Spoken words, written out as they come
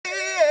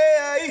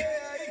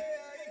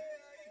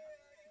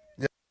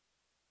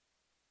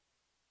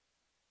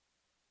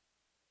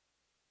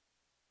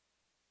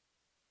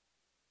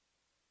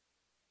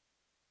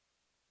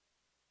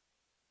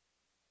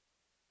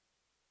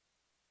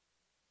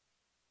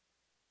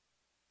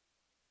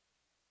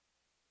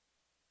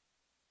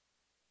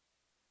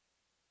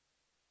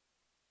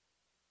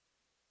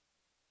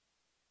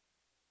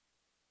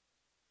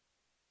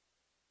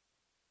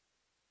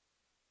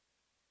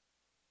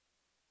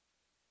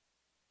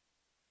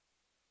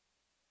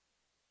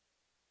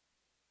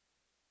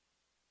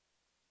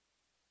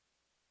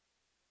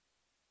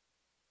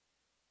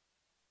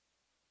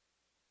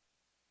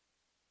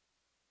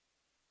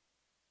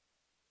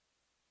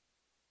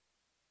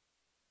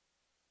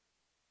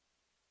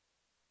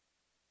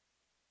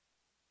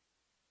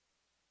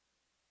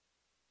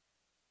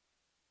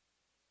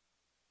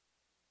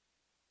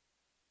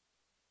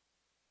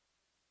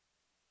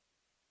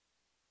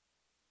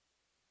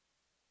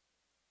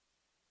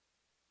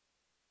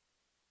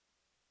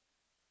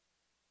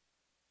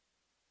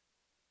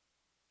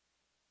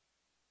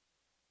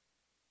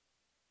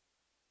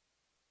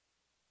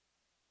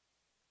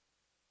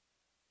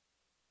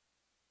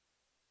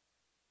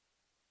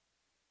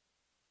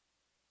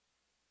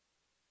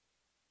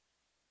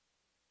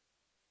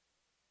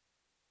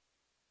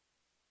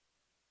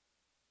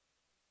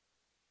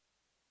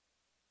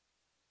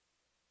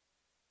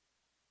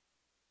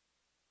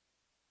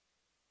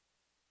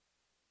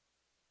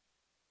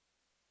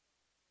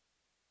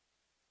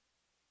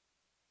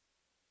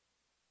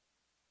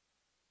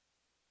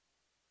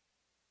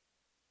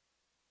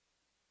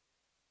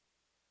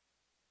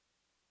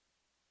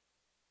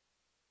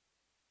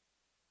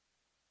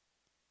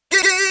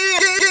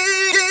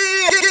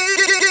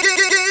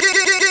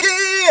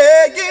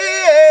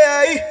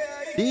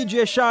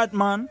DJ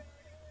Shortman.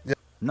 Yeah.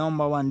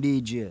 Number one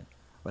DJ.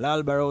 Well,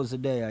 Albaro's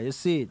there. You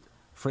see it?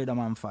 Freedom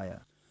on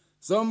fire.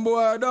 Some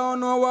boy don't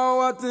know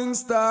how things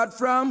start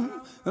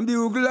from. And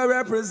Bugler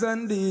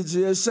represent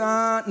DJ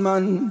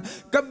Shortman.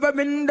 Cover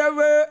in the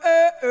way,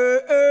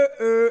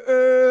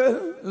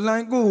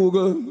 like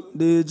Google.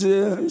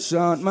 DJ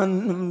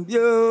Shortman,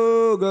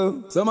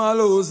 Bugle. Some a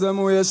lose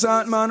them way,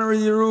 Shortman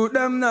reroute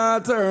them.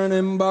 Not turn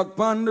him back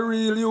on the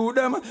real you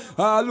them.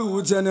 All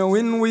who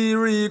genuine we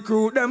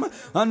recruit them.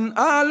 And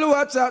all who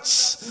a chat,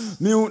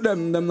 mute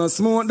them. Them no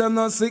smoke, them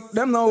no sick,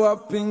 them no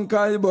have pink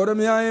eye, but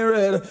them eye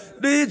red.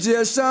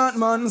 DJ Shortman.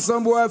 Man,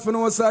 some boy for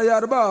no say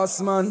you're the boss,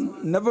 man.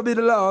 Never be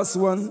the last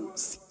one.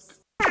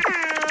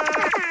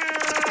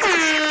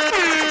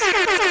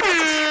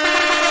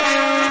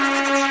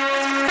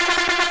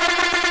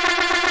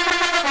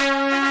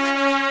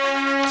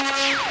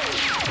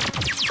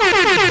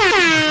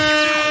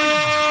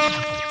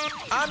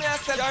 I'm here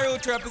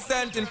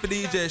representing for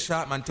DJ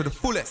Shortman to the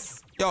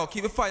fullest. Yo,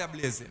 keep the fire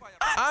blazing.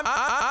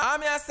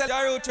 I'm here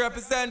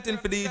representing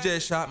for DJ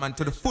Shortman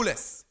to the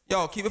fullest.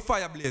 Yo, keep the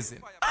fire blazing.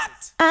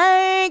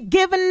 I ain't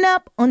giving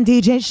up on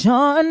DJ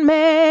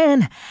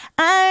Shortman.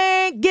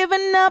 I ain't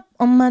giving up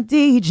on my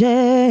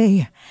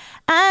DJ.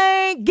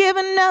 I ain't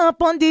giving up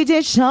on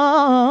DJ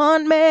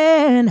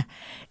Shortman.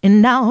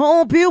 And I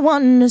hope you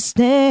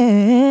understand.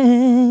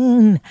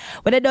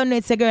 But I don't know,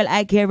 it's a girl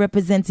I care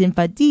representing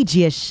for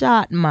DJ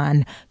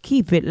Shortman.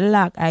 Keep it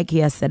locked, I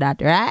care said that,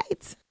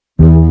 right?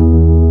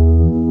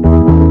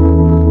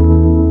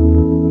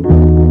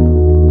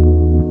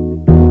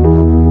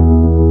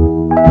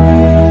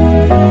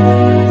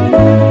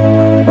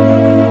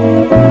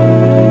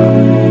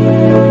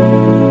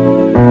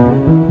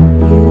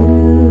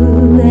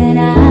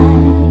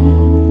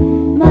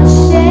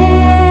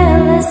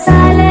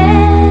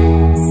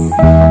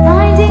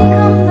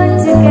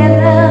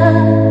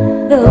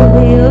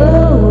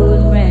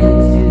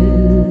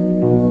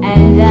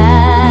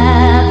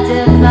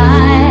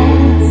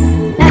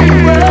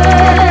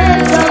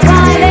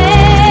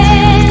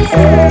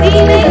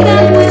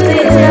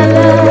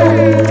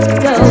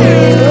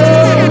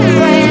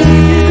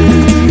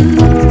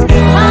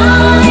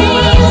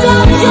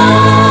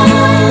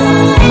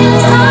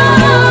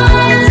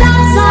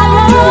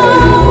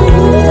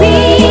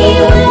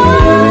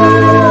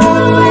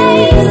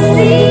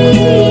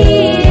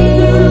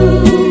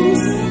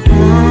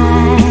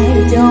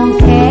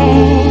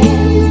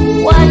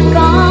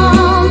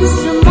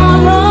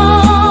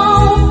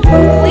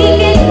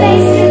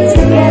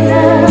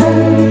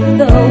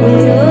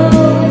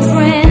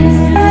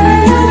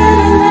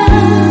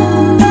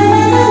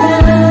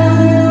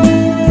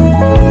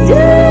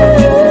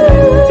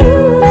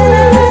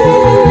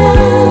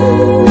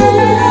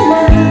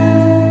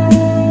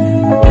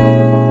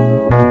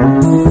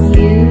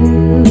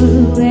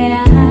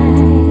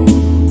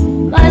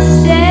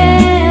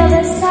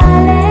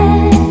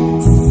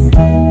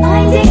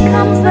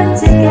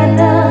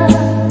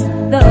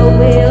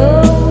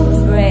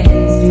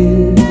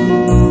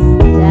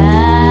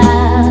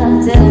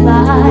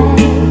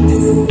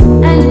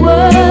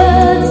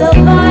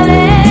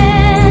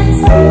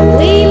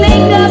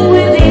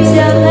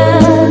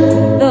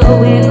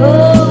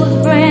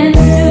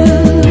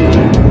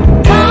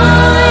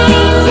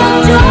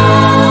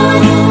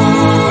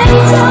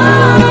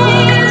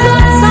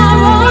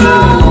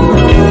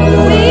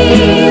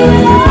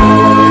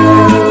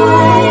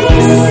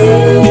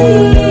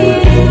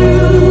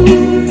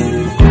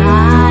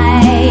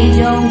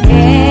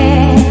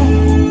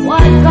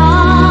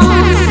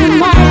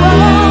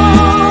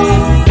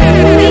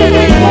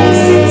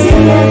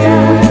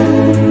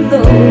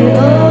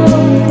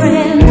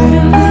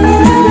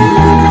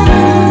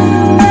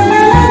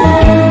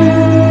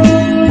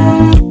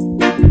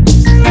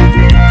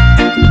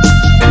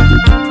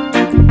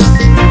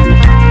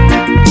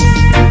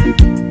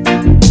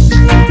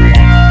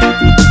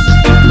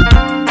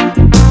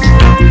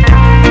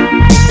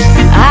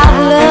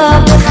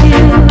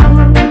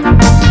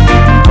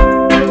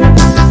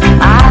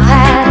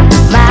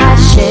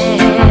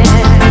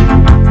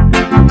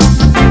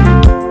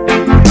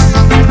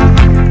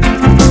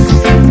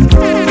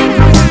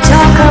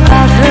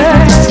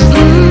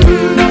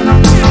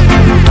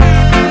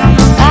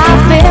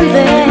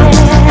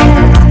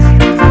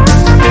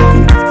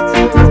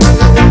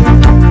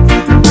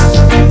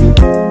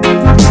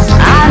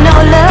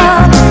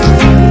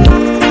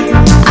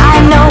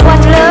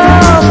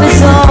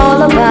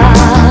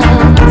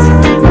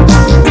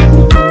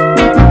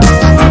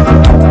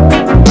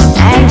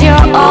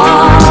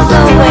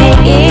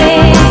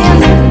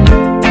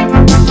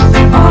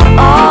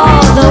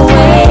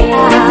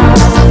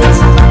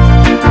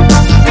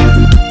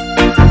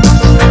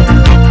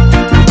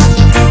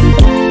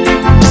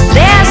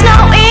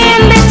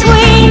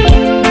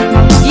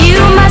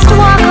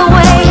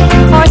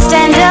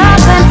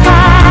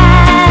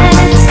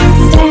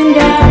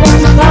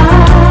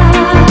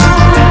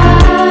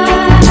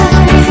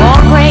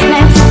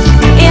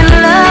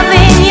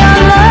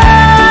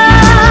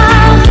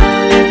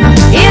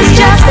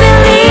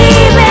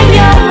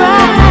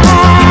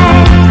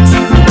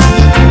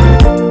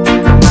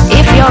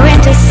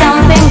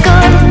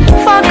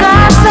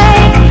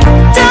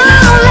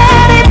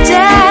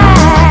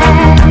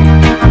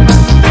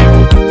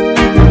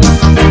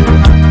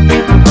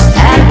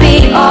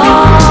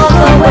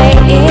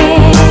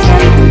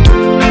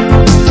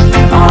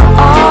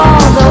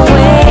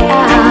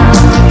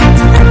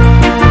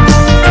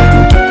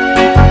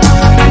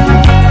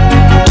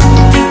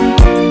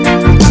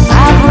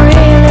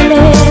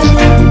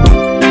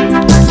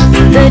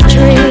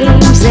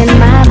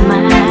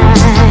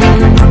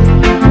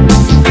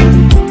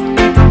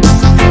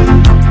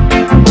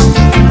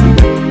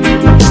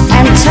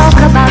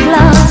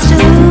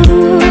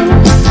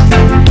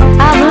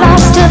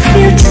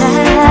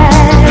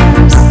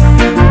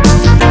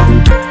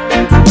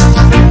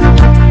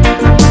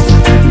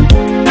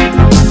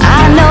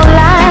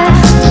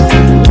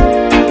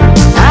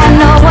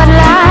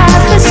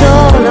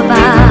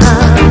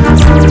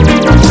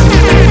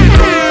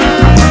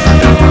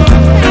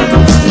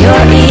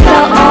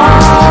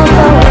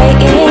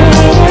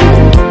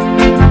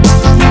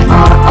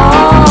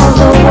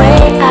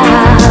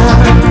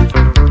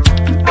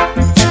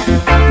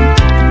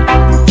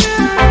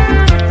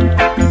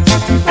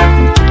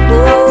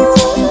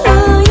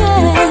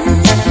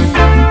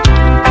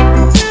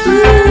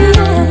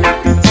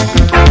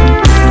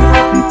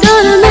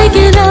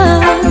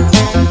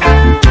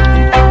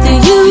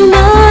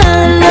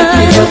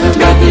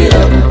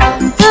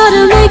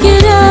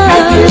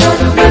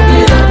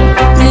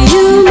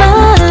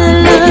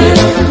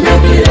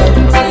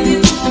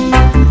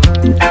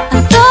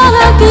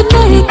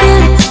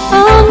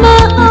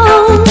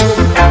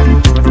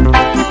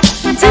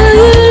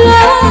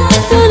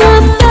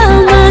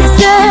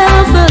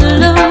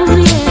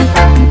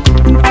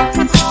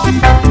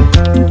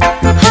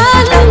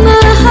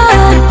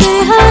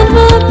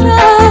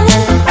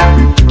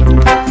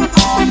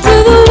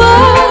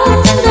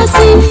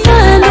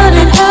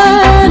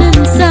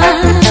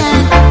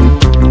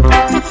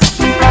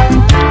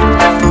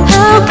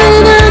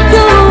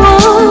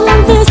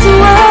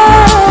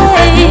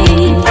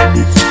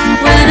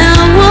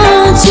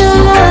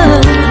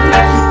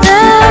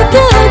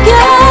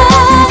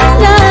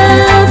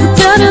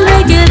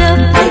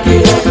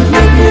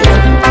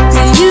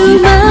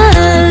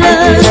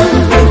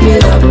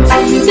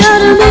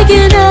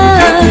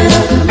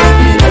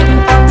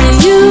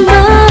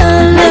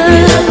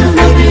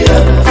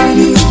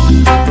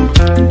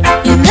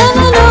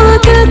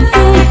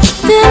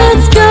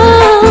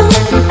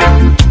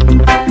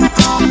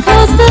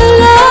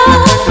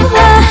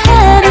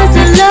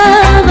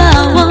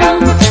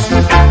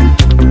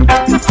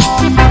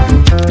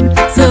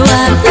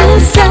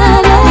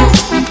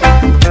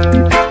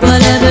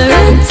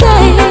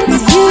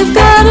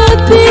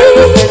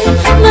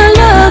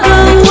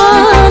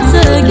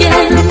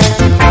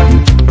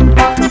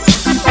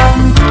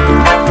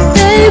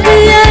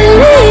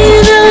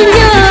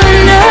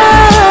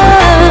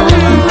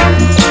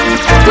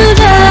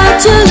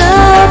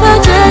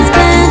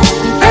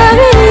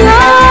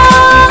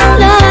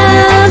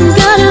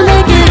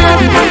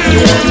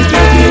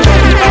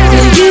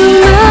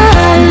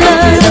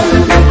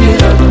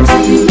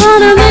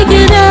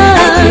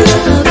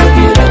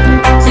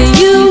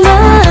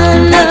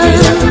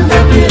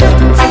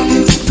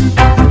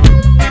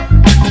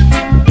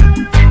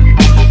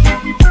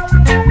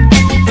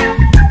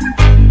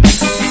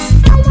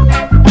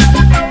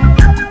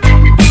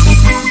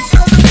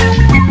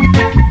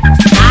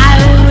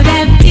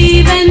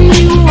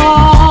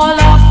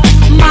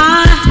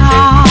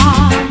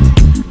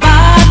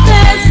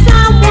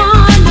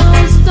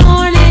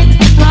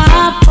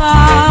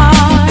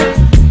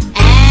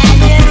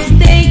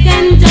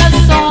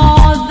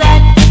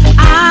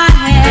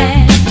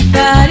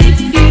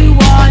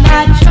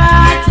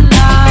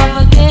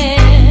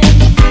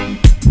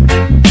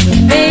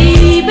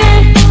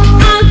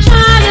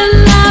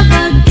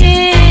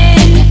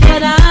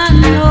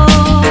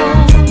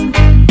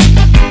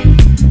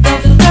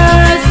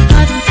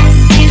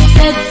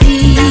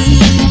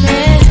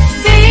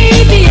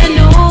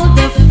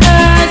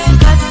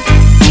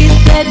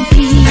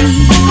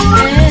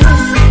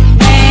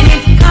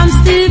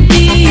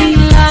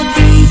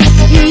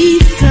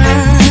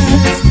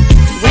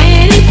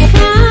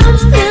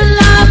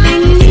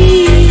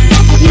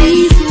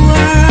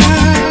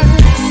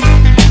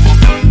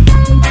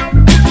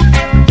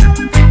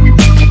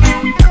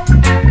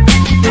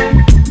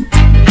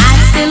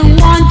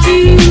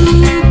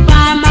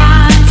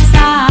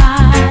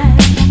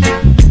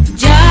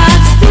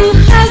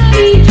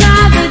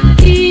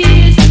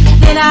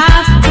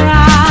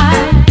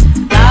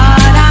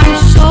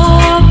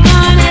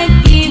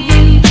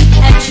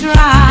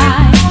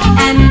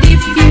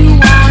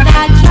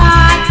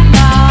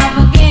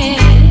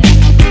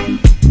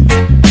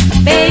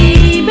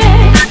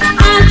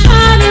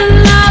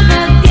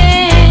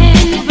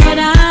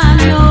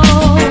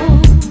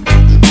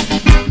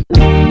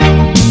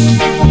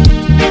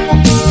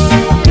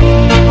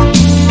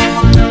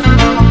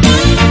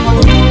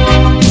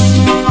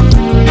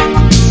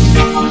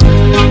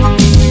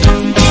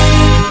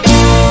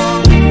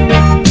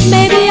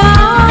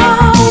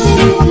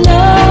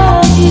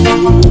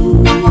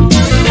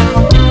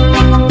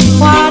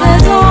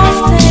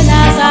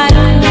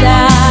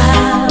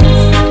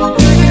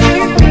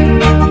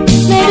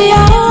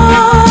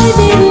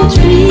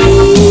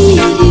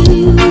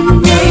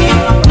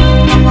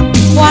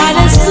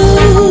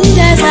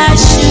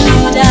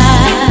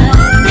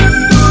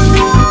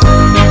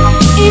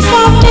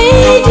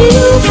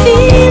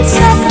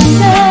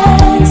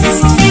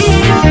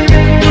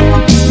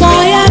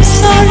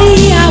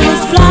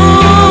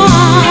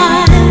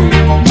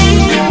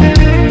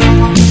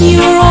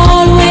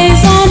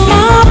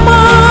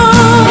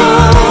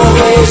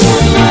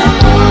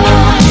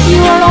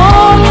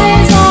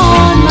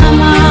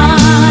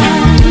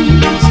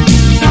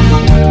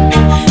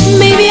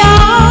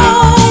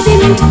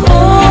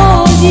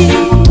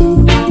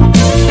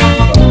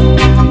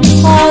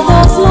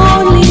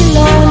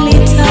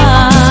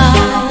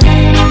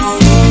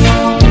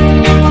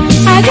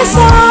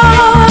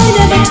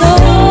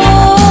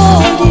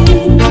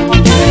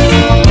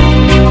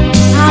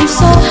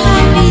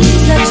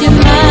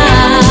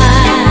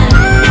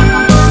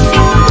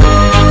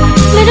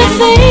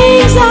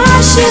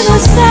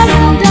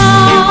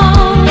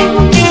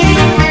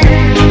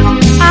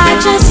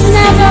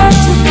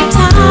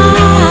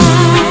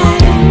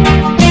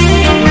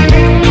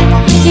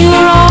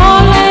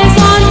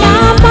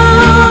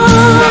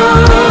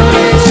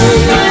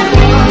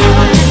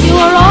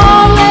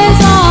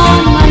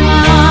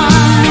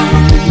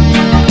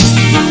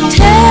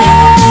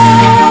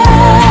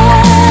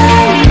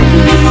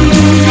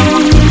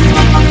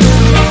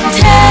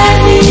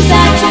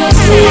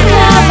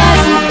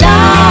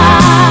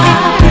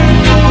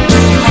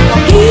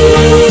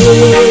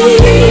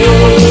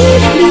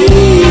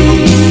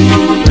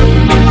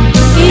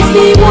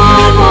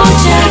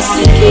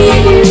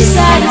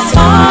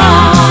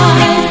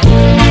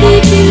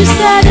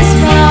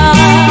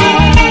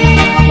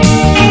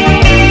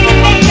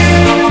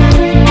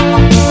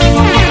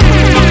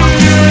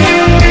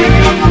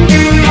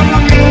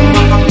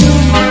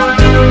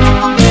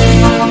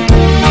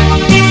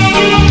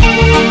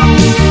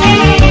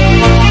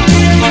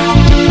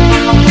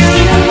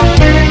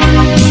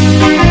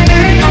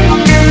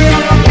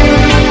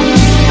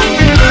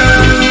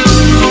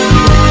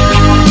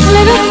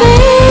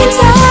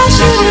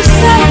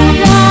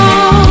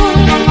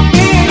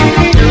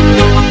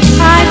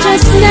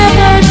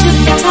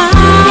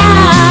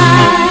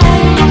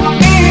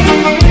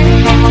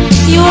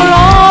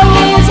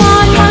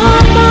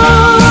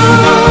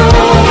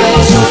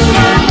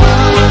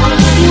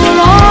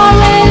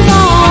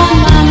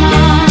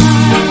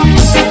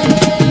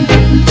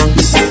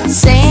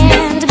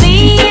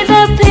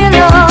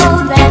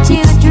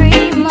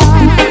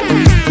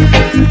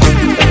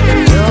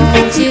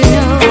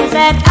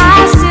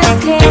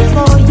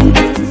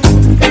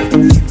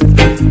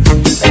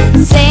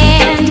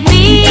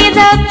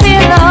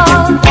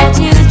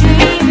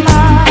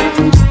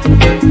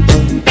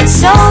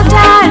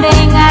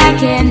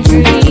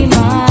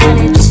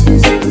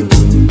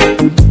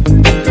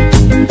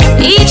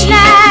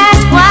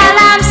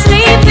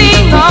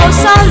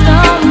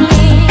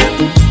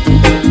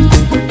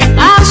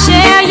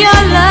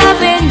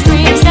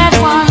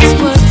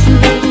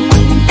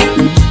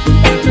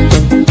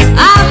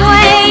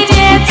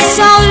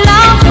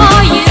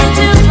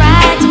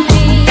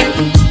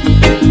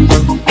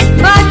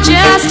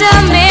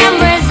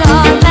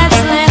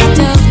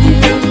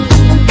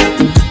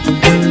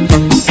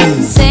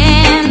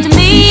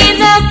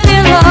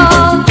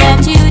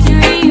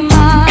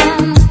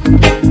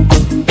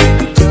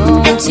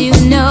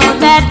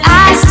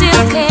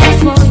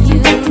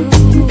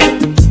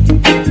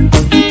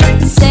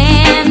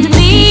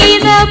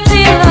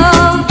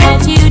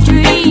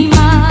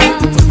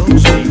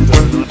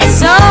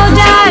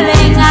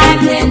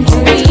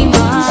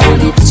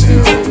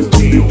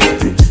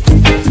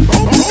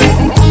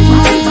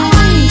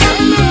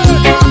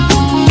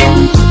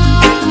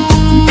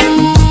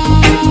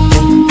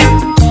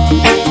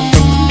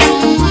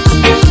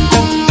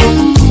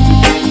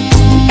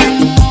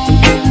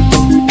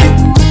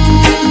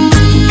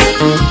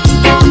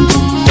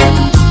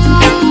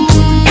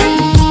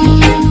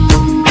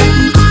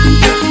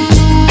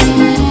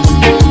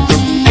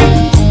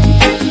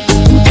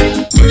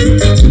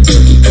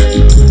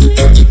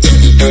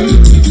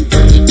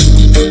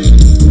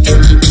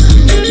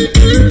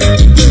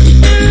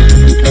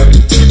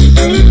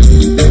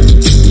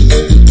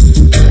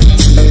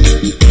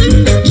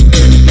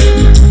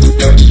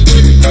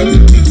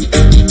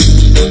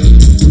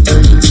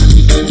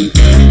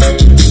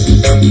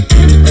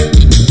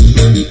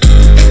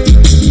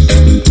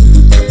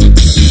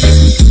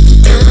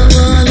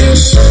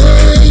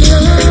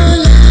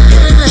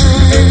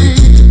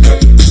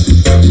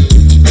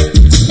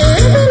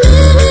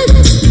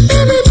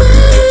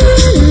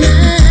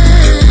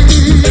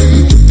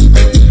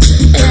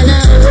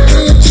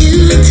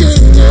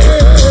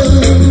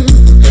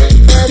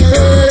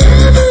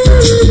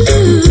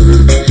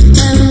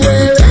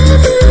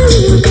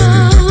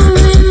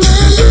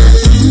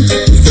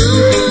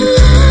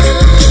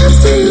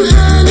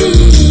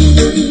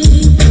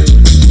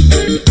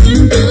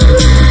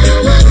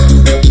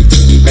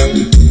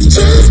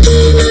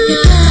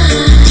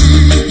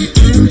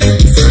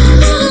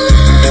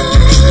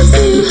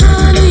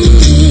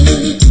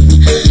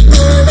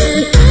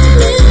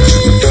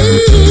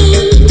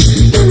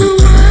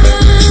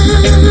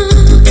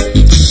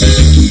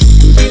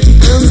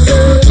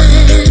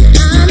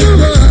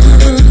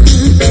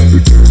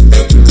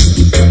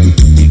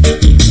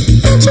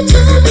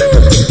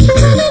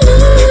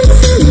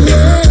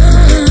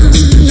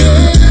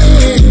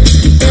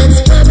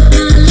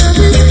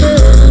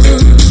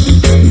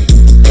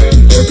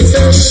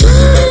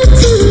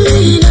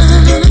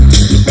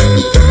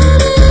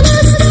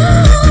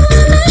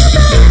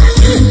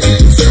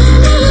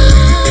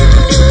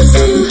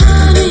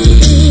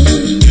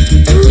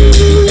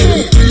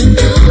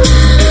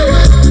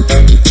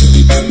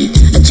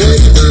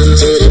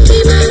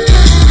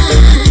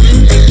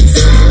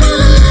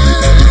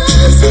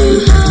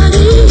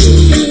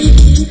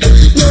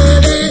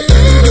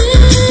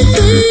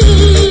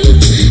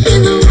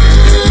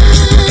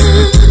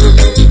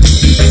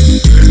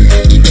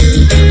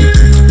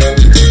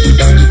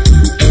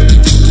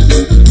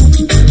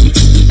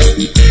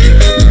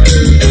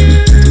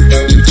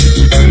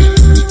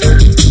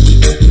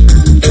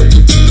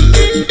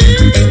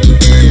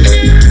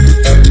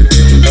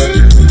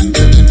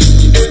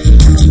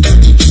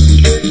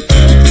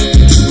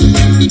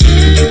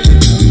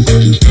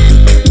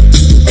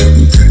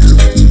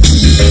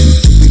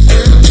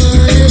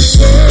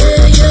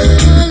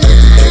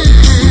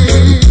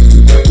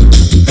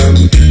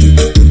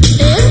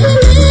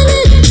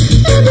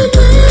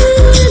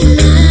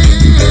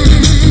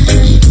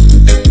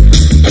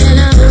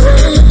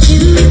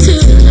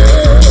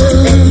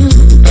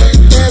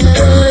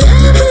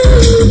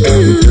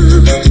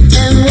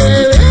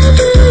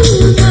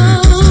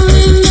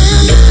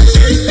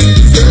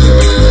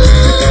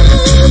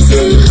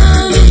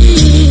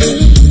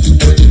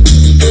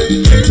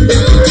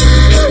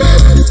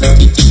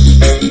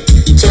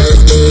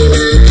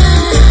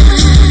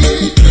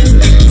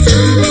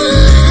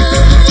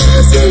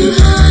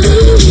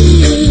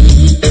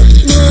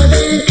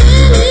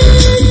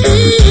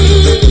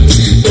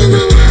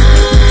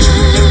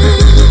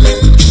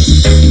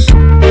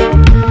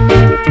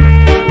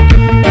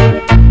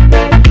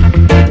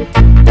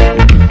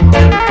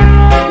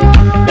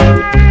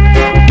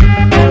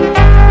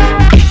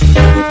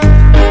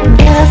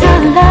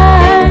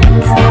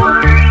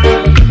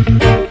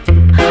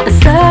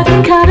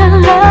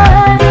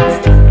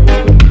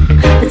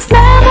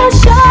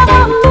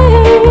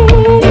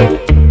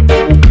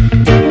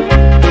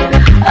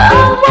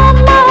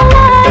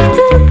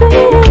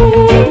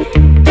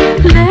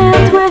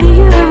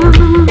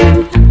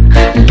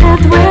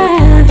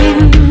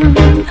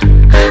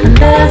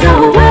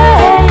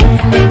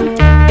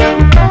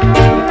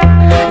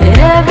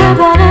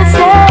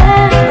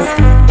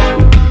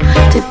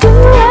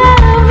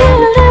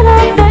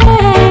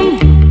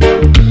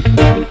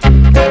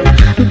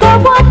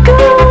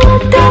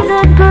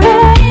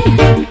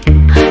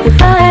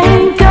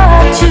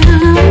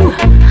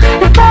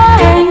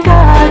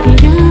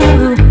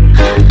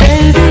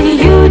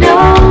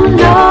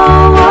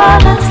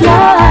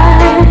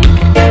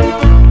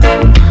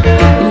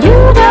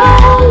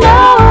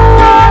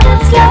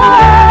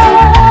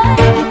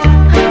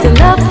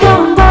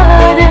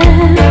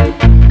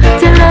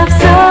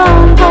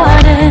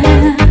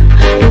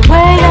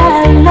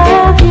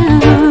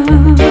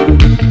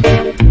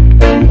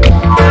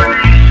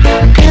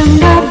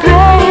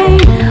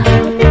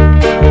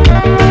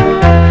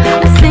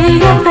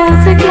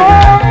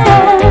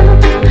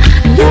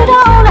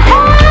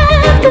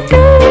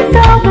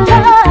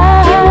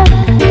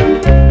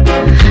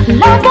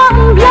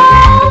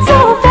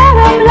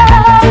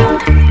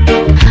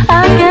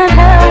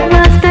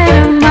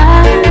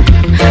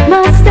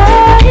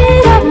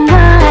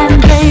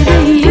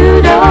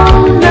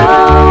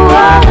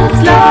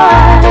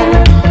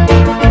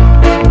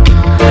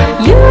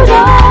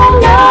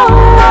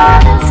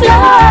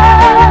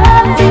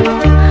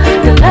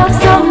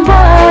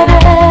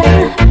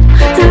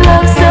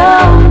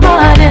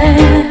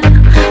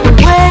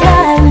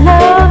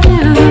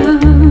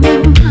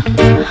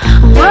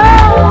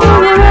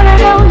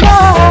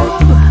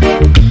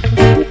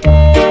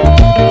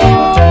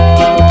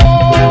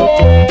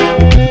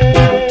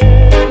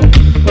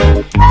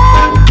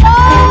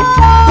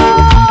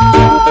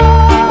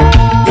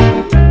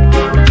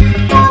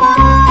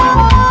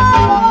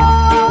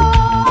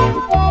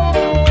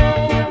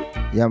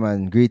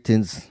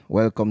 Greetings,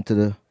 welcome to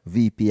the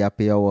VP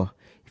Happy Hour.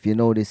 If you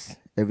notice,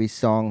 every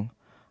song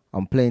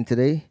I'm playing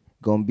today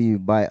gonna be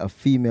by a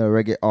female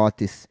reggae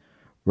artist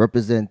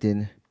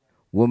representing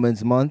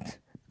Women's Month,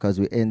 because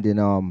we're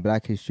ending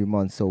Black History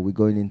Month, so we're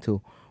going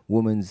into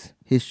Women's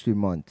History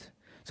Month.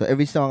 So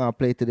every song I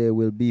play today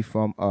will be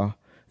from a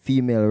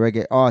female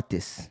reggae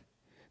artist.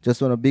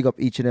 Just want to big up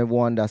each and every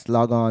one that's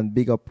logged on.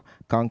 Big up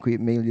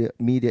Concrete Media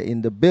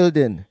in the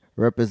building,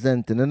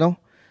 representing, you know.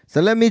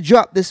 So let me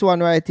drop this one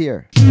right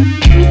here.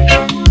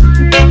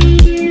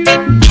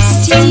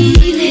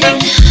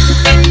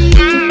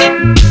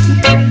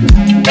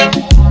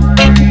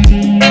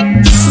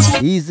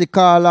 Easy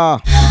caller.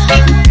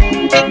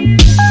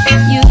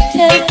 You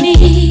held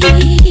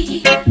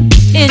me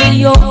in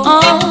your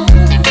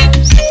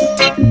arms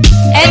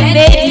and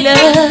made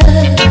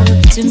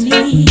love to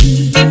me.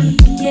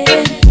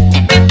 Yeah.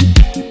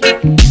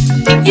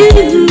 You,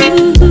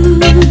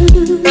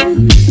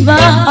 my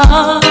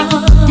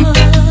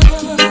heart's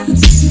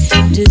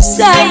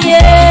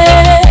desire.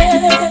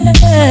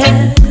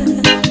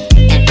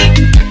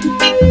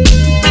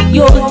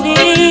 Your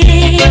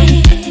lips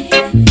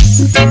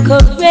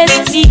caress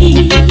me.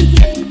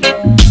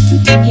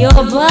 Your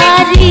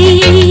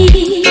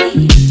body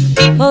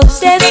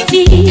possess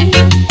me.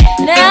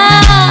 And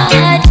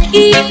I'd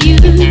keep you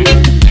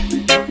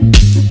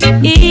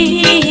if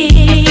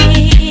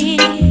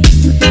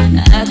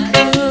I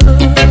could.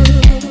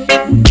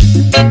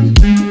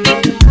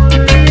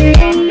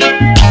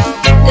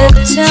 The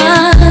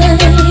time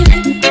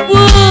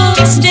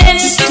would stand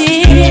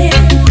still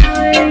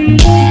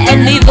and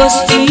leave us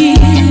feel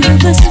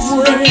this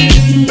way.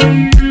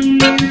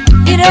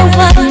 You know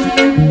what?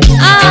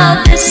 I'll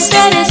be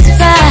satisfied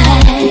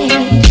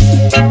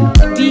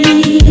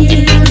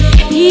being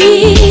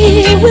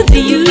here with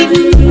you.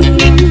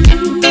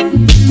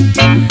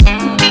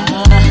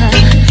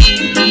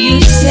 You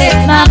set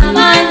my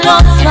mind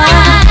on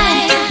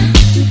fire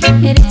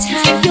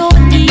anytime you're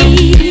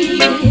near.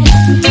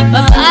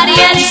 My body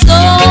and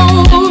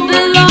soul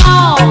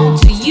belong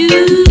to you.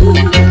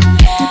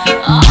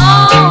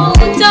 Oh,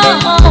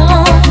 don't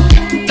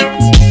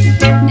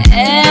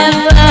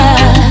ever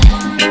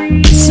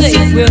say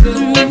we're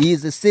through.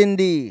 Easy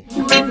Cindy.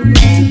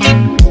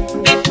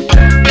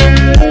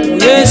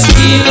 We're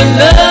still in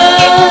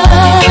love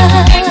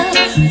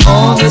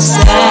on the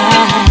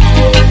side.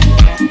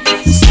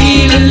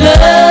 Still in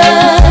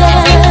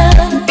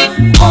love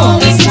on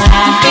the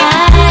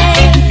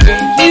side.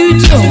 You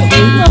don't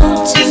belong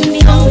to me.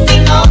 I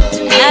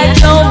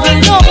don't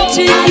belong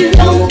to you.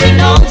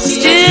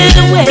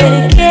 Still we're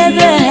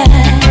together.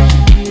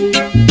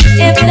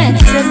 If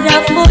that's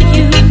enough for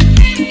you,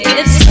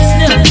 it's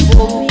enough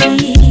for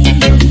me.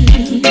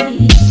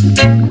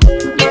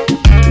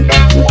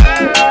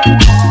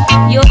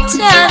 Your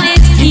time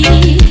is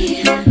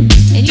here,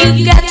 and you've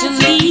got to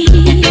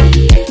leave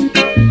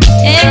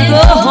and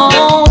go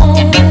home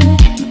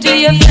to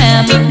your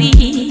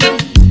family.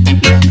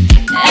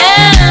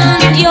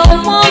 And your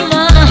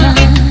woman,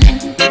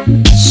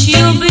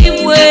 she'll be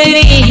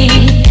waiting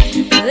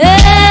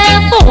there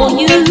for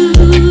you.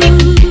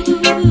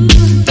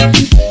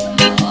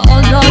 Oh,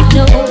 Lord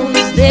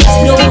knows there's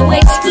no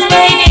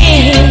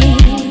explaining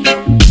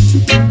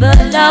the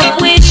love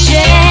we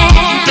share.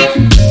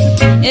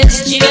 It's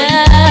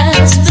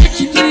just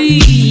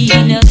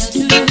between us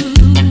two.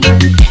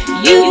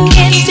 You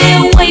can't stay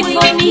away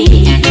from me.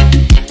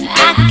 I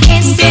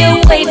can't stay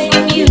away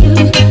from you.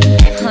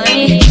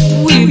 Honey,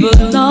 we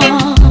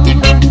belong.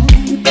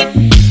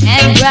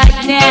 And right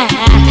now,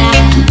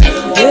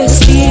 we're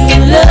still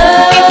in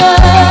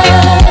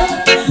love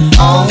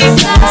on the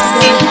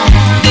side.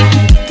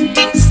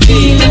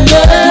 Still in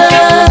love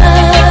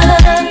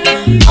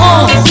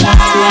on the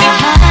side.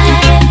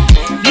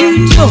 You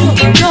don't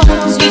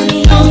belong to me.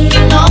 I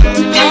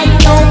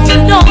don't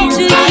belong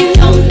to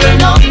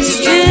you.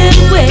 Still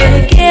we're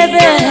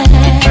together.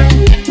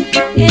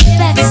 If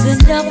that's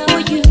enough for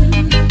you,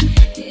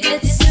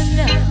 it's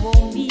enough for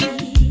me.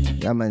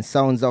 Yeah, man,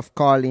 sounds of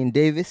Carleen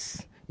Davis.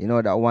 You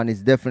know, that one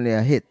is definitely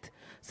a hit.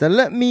 So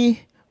let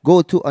me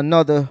go to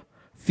another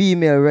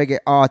female reggae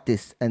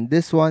artist. And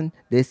this one,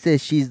 they say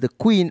she's the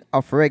queen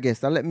of reggae.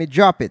 So let me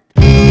drop it.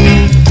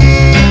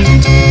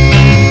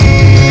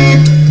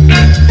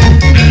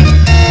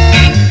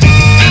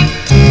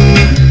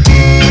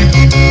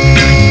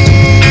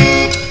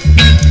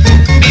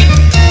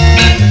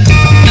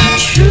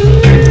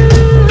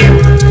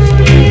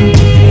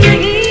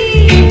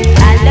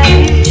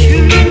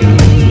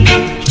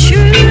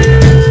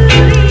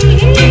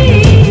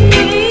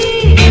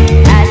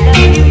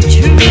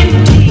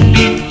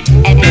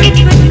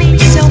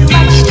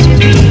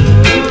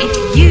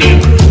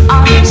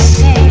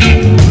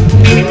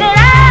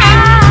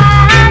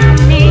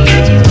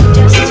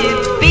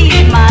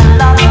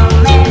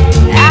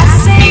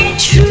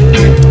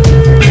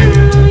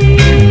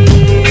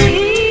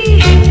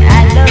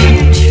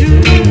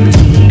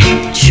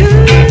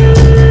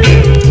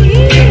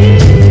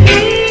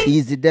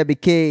 Debbie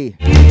K.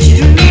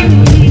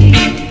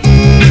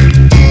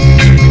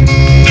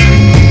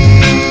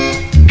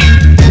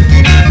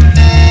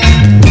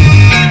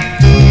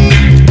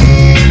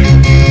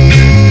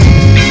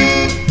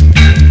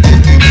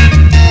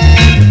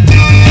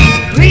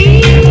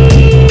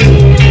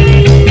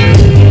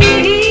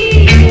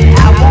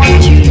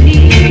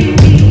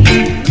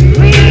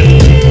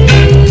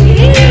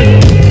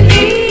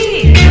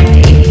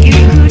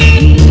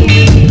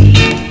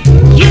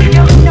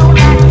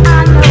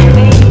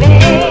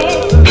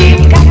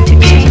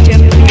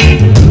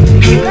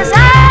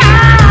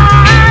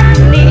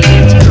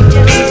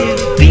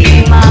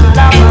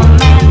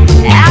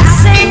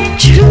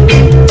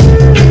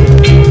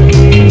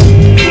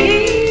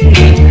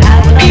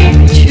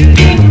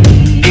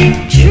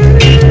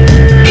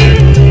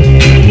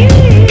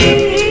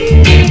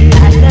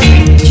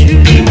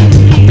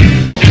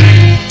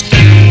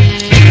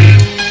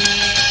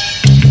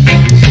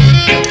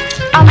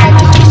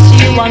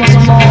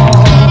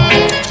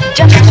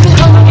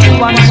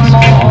 once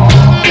more,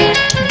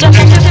 just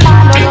to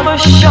find out for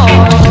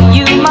sure.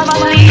 You must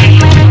leave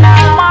me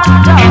now, my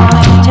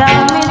darling.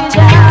 Tell me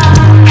now.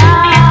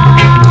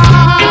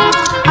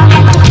 I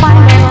have to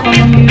find out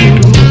from you.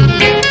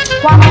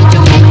 Why don't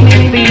you make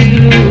me feel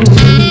blue?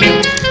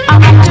 I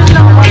want to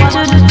know what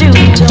to do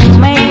to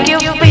make you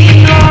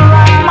feel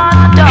alright, my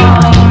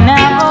darling.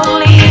 Never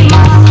leave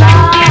my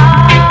side.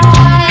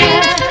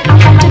 I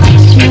have to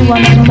kiss you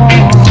once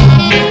more,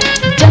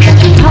 just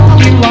to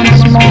hold you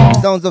once more.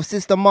 Sounds of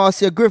Sister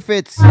Marcia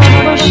Griffiths.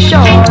 For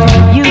sure,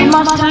 you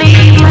must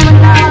leave me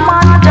now,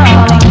 my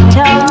darling.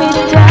 Tell me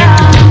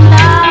down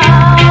now.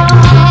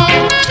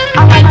 I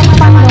want to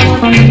find out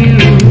from you.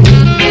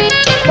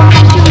 Why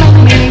don't you make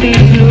me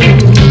feel blue?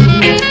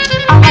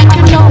 I want to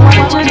know what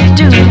to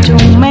do to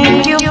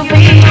make you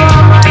feel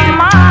alright,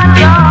 my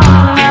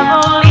darling.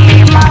 Never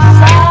leave my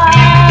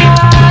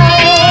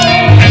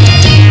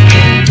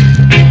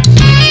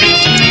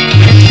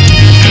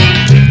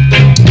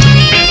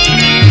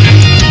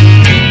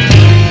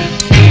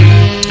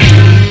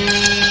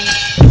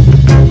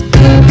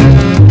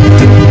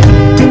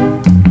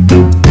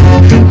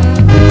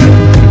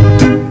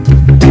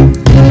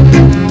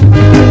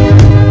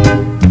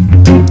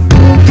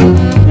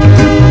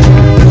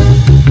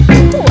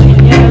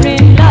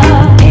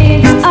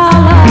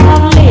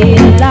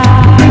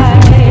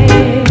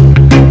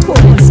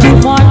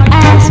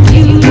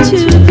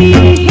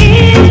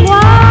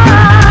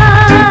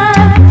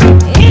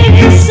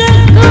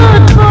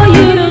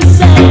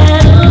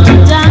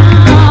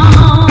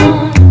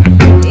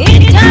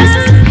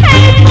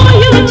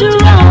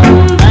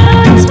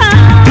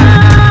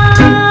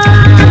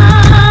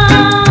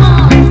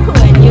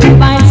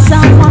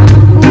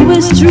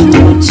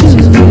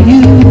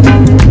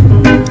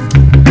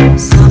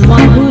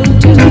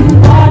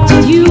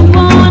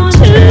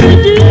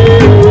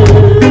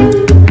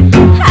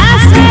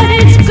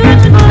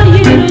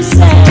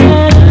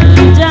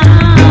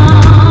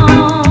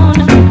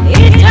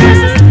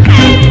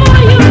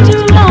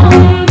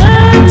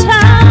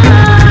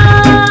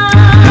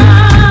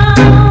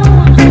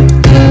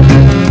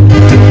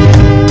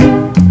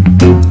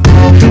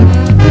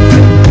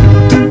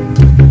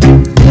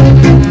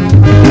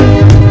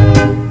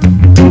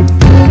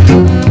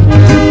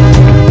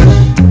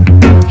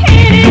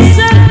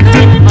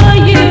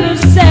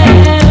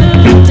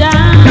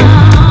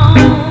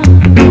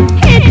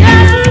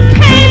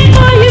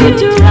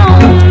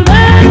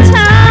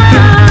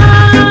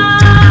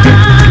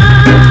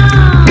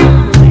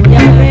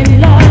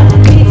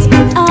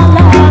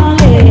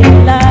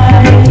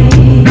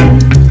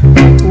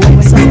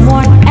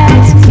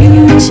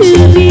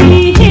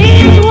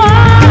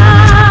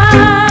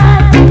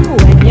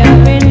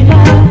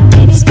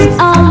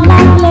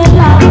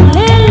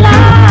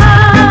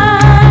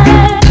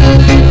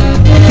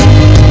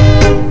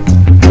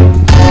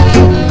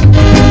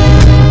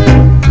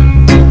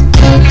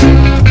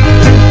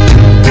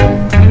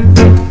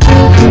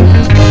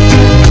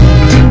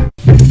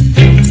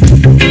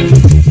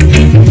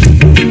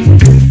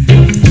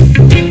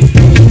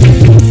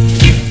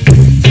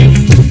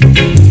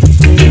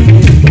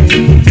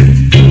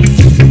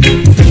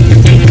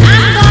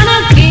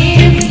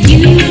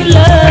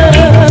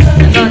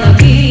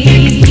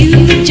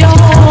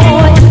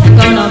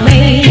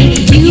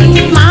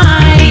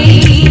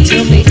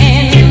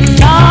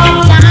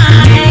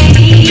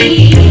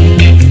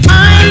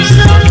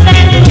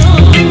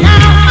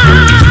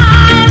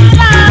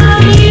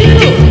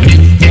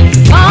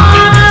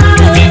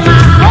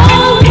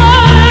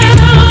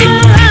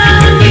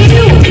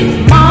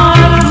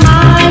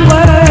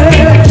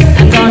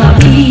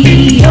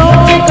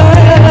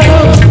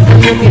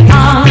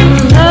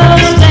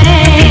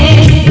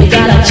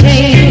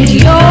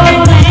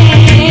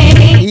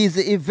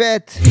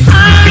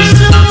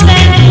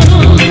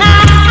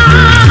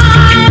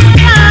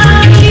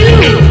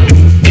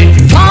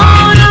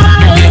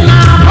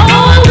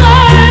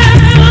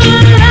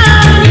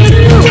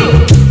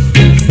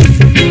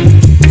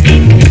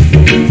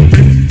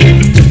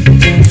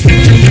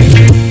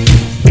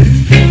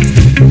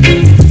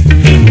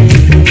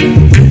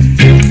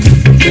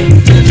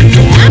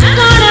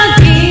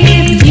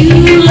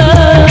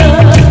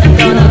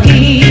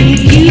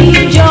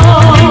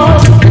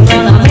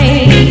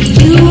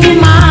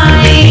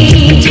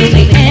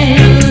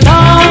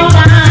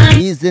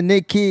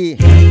Nikki.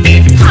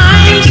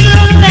 I'm so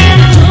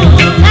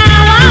thankful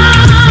now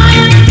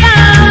I'm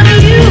found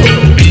you.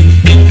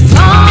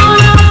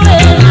 Gonna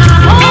build my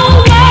whole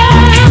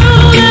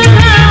world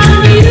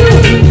around you.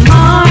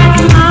 Mark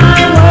my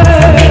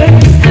word,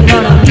 I'm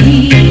gonna be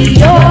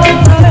your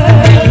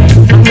girl.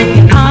 I hope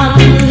you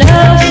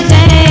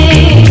understand.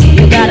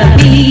 You gotta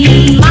be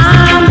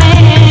my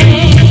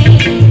man.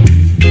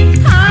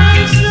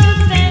 I'm so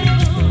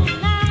thankful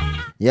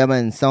now. Yeah,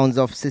 man, sounds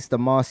of Sister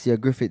Marcia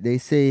Griffith. They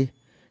say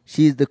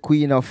she's the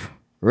queen of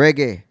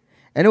reggae.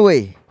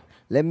 Anyway,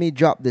 let me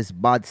drop this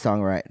bad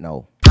song right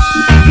now.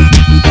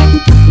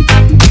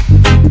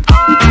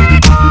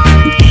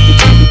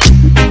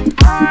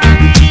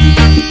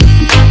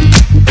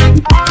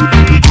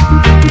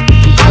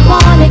 I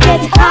wanna get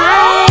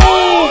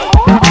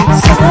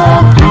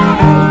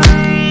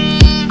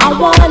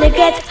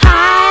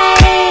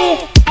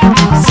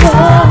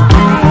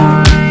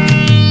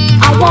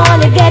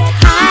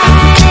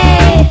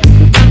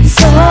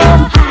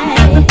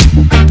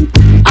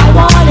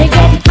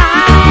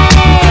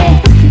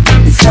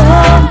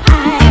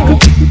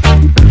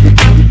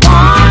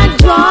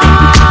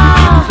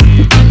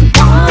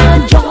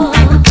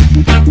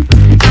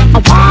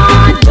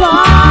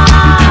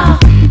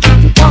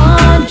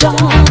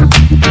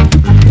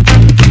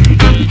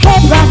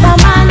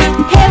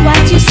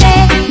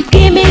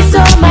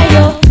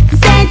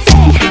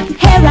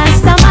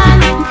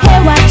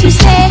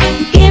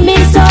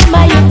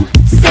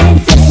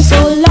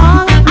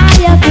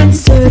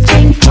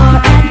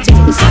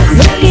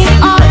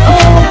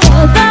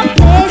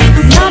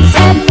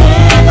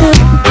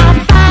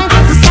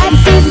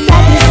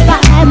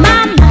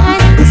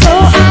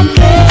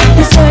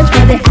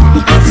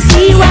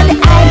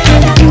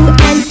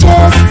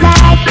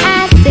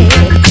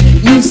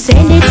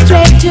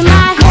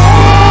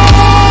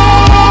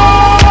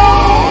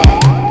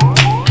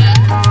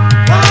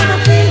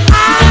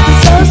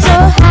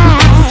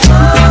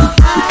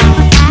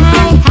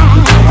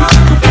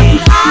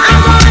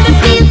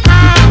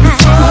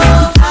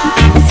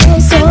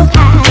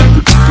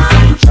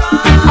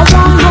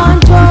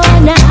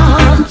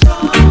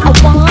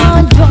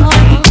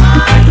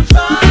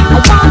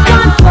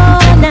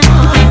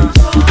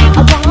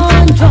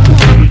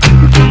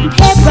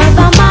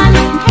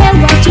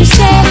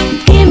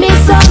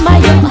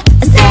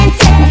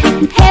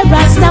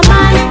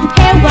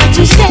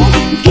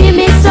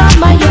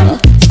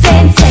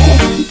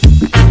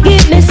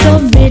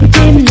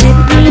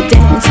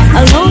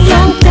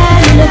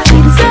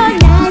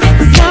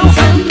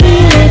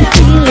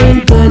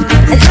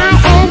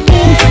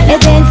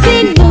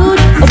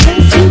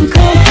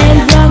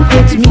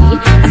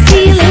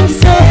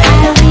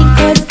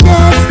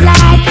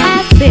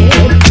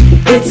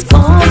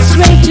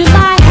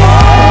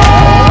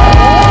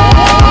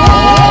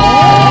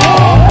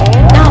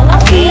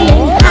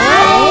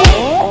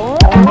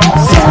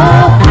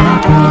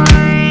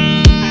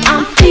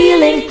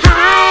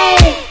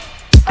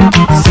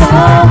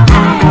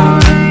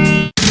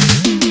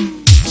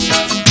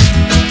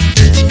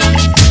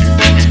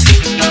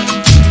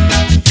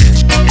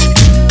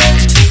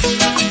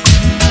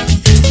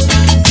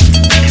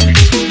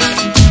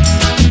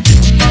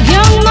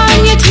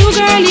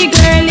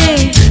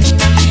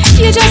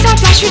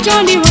flash it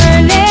on the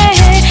world,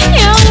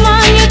 young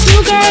man, you too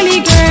girly,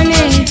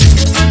 girly.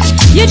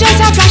 You just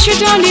a flash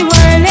it on the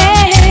world,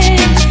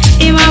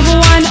 him have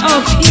one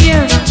up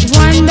here,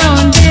 one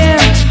down there,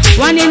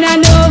 one in a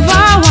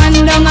Nova,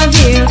 one down a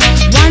Veer.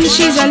 One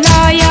she's a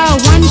lawyer,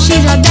 one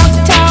she's a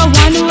doctor,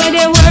 one where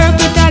they work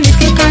with a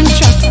little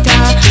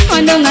contractor.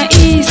 One down a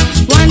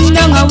east, one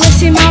down a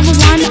west, him have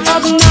one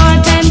up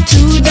north and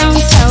two down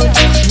south.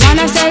 One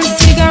a sell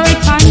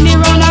cigarette on the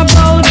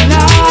roundabout,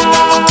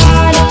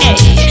 Lord. Hey,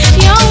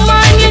 young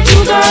man, you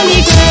too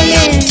girly,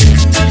 girly.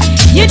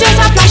 You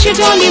just a flash it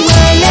on the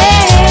world,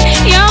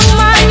 young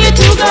man, you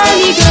too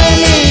girly,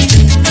 girly.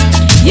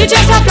 You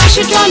just a flash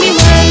it on the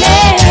world,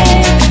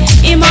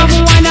 him have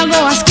wanna go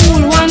to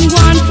school, one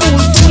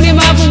fool, him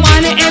have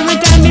one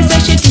every time he say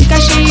she think a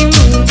she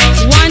rude.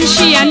 One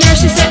she a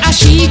nurse, she say a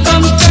she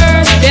come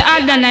first. The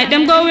other night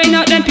them going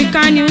out, them pick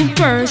a new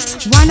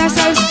purse. One a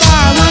sell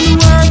star, one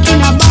work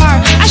in a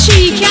bar. A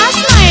she can't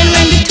smile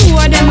when the two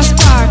of them a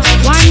spar.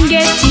 One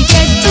getty,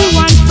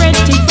 one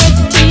fretty,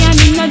 and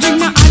him no drink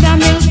no other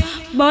milk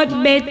but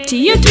Betty.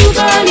 You too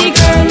girly,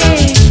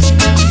 girly.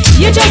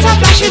 You just a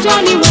flash it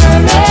on the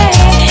world,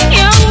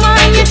 young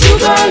man, you too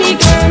girly,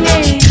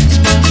 girly.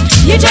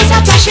 You just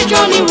a flash it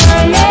on the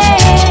world,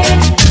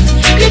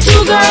 you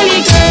too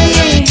girly,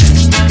 girly.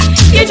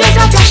 You just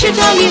a flash it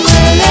on the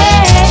world,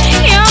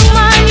 young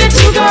man, you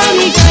too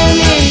girly,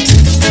 girly.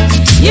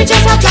 You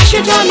just a flash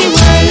it on the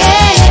world.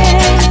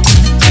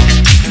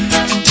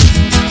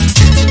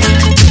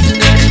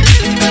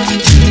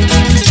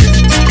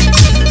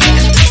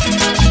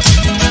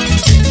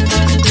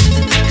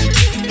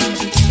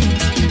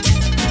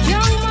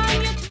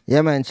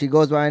 Yeah, man, she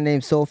goes by the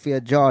name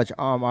Sophia George.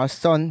 Our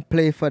son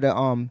play for the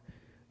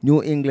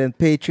New England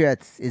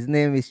Patriots. His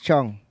name is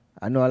Chung.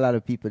 I know a lot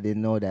of people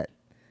didn't know that.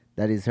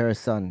 That is her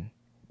son.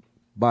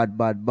 Bad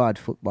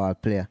football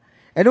player.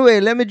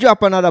 Anyway, let me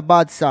drop another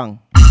bad song.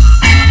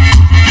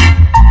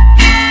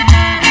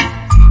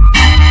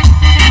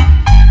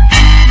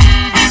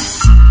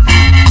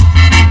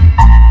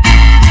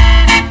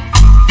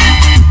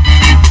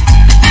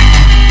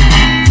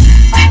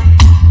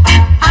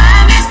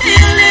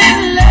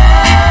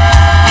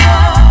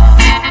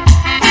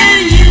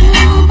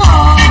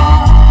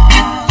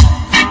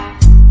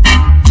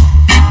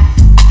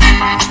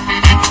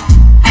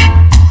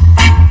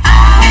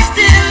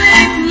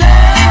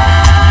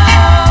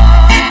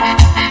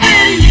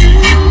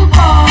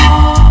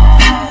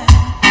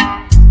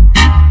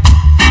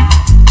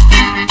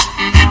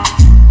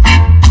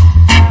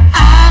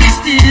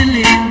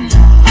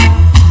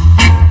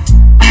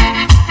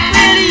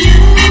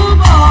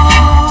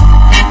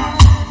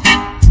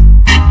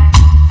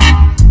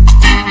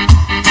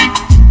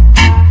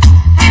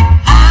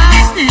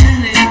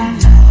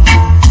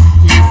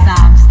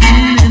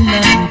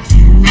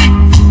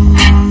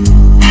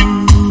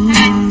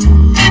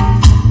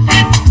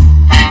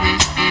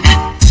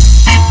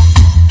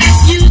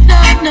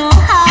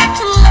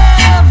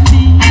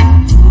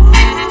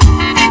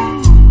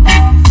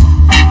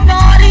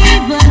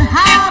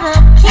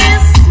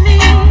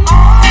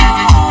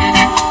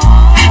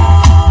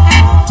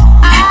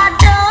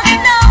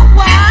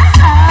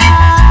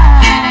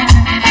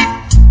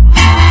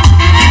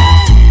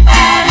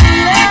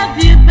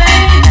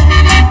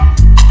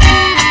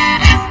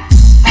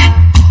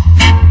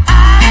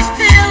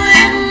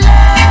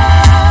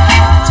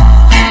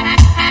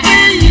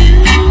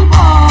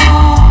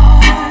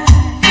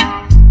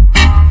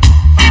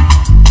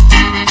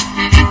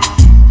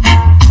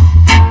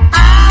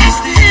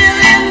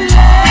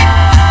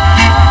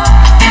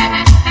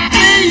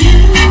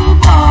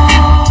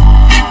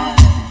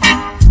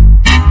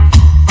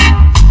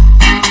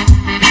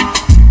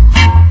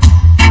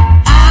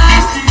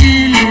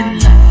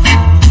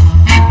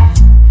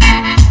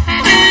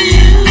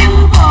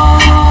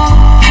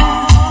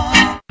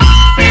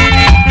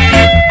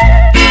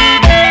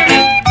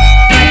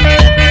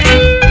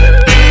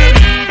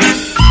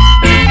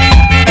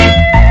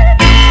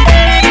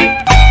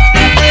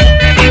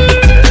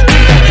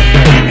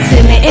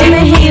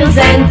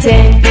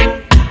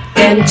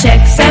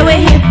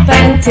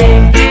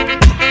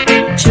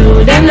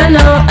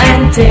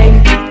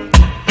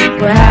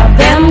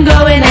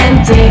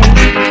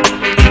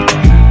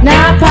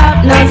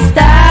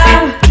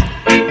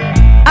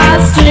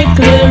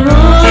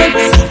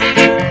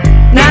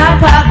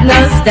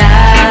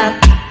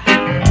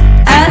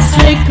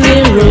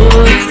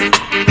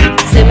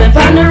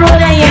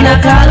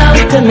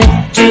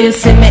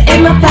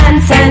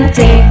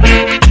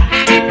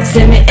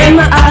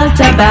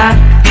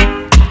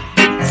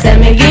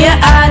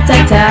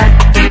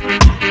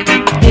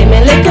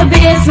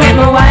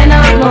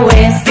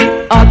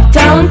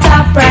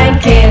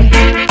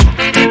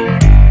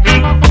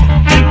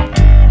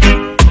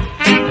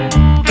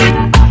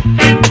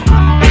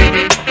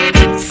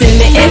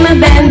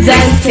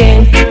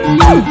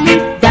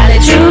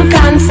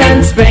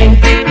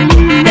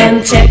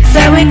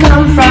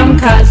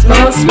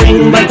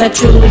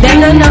 True, them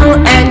no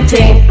know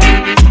anything.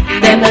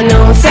 Them no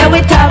know, say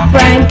we top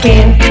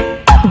ranking.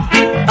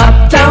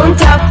 Uptown I'm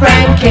top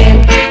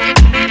ranking.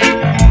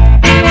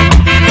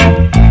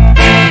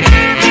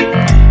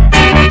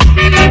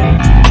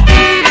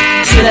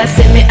 Should I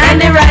see me on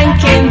the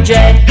ranking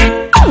dread?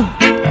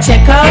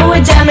 Check out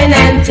we jamming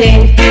and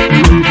ting.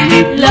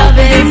 Love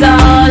is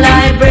all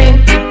I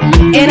bring.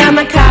 In a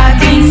my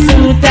khaki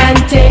suit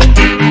and ting.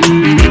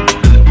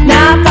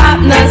 Nah pop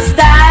no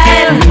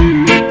style,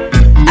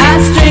 I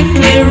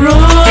strictly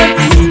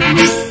roots.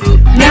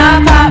 Nah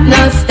pop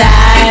no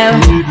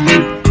style,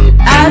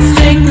 I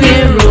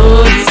strictly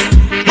roots.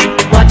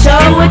 Watch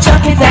out we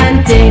chuck it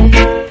and ting.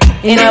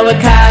 In our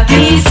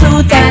khaki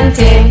suit and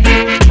ting.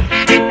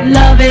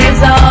 Love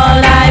is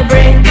all I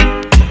bring.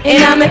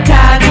 In a my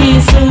khaki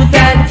suit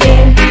and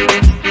ting.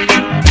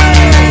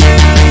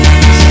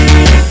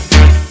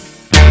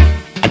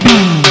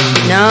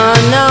 No,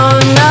 no,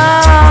 no.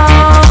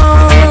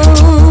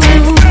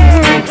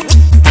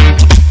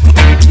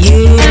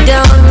 You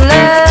don't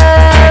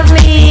love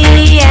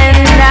me,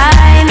 and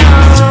I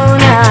know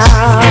now.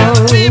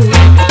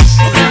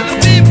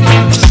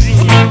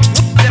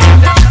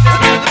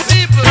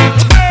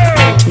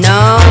 No,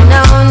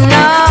 no,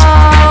 no.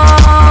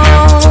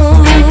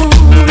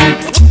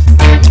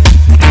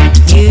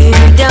 You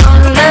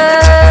don't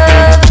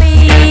love me,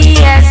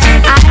 yes,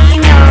 I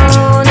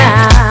know now.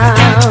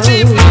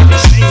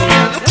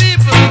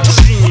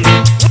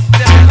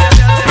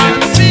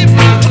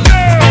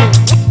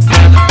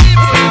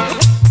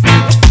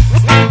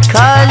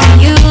 'Cause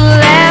you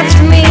left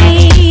me,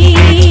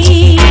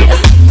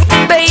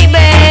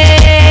 baby,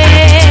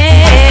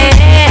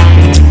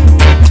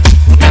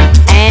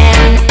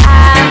 and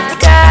I've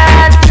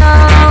got no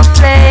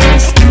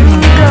place to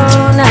go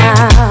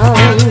now.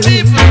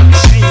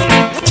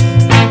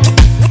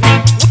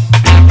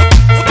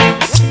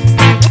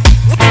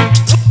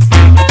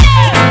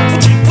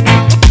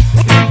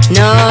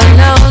 No,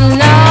 no,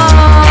 no.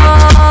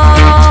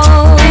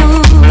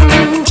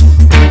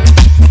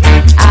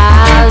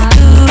 I'll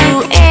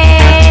do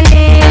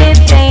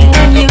anything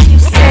you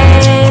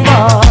say,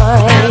 boy.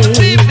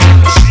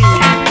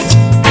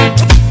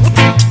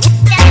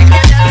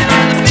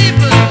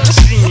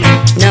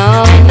 No,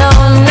 no,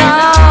 no.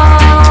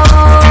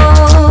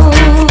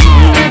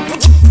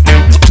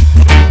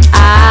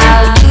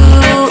 I'll do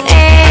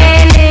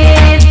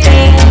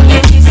anything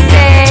you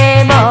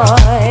say,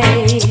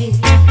 boy.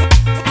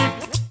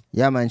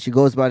 Yeah, man, she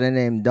goes by the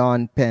name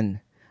Dawn Penn.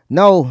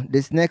 Now,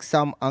 this next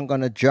song I'm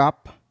gonna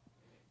drop,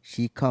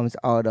 she comes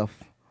out of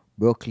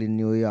Brooklyn,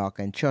 New York,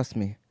 and trust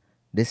me,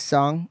 this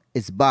song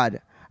is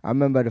bad. I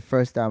remember the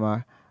first time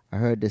I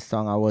heard this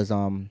song, I was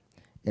in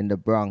the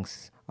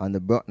Bronx on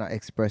the Bruckner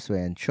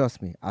Expressway, and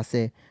trust me, I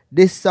say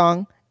this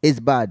song is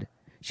bad.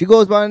 She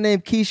goes by the name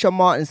Keisha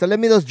Martin, so let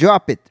me just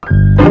drop it.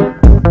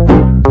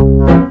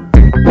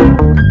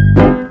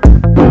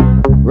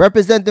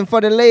 Representing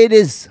for the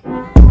ladies.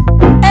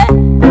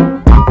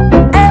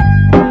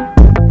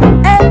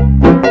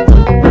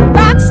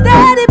 Rock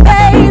steady,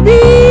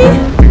 baby.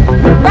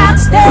 Rock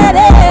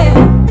steady.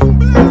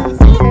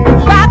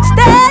 Rock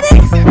steady.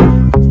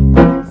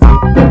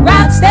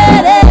 Rock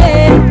steady.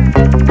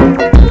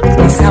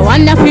 It's a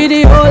wonder for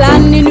the old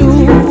and the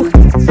new.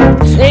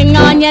 Fling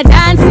on your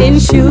dancing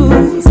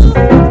shoes.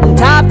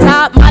 Top,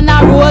 top, man, I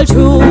roll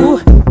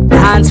through.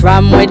 Dance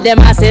from with the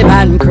massive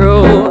and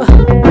crew.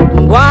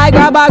 Boy,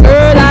 grab a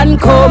girl and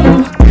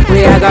come.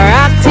 We are gonna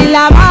rock till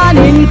the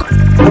morning.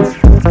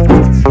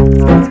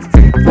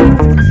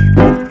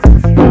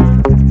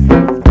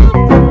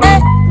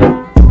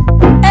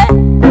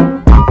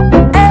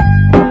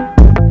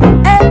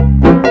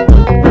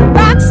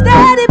 Rock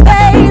steady,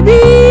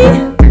 baby.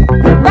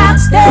 Rock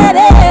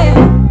steady.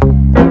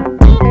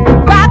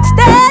 Rock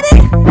steady.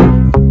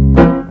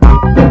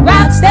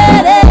 Rock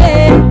steady.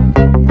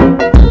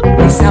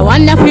 It's a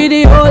wonder for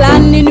the old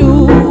and the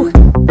new.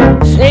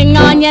 Fling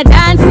on your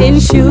dancing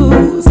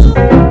shoes.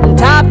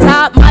 Top,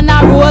 top, man, I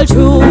roll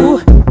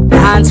through.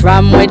 Dance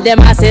from with the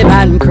massive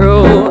and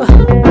crew.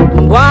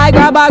 Boy,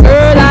 grab a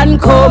girl and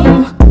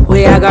come.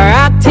 We are gonna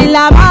rock till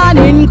the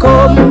morning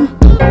come.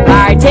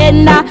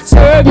 Bartender,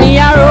 serve me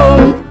a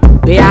rum.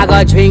 We are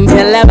gonna drink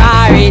till the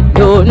bar is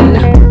done.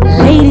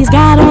 Ladies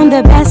got on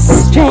the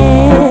best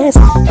dress.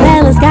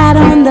 Fellas got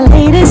on the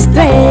latest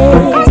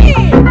dress.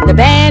 The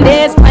band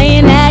is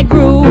playing that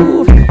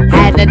groove.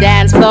 At the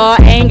dance floor,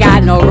 ain't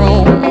got no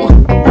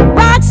room.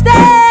 Rock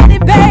steady,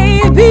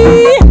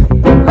 baby.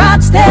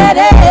 Rock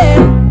steady.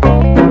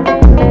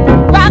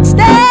 Rock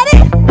steady.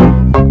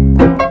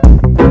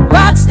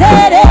 Rock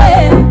steady.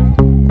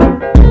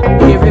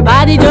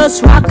 Everybody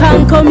just rock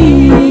and come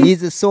in.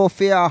 Easy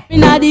Sophia.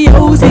 Inna the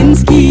housing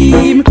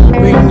scheme.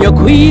 Bring your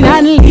queen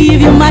and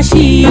leave your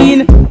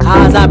machine.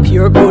 Cause a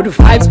pure good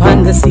vibes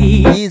on the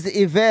scene. Easy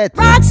Yvette.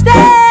 Rock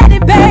steady,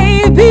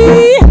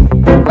 baby.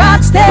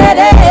 Rock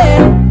steady.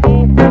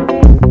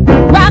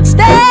 Rock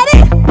steady.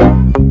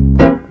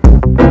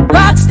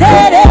 Rock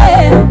steady.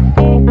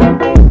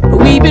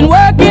 We've been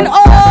working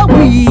all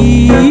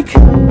week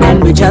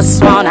and we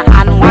just wanna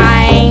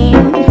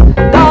unwind.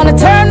 Gonna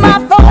turn my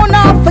phone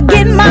off,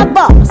 forget my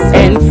boss,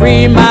 and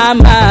free my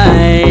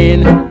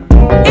mind.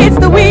 It's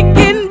the weekend.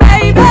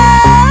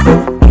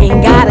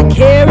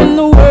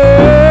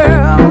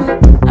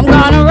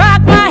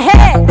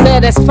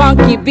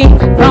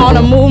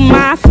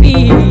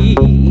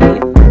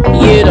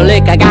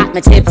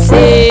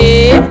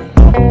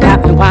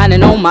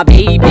 my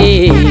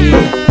baby.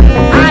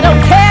 I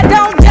don't care,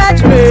 don't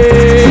judge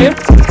me.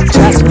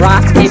 Just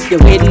rock if you're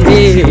with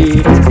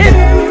me.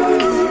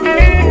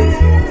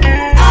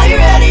 Are you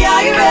ready?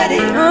 Are you ready?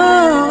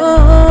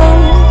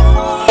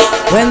 Oh,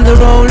 when the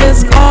roll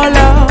is called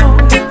out,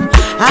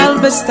 I'll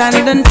be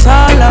standing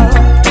taller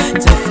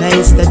to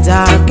face the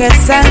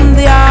darkest and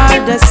the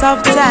hardest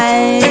of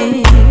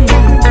times.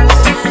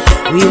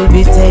 We'll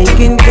be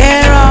taking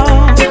care of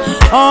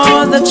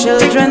all the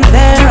children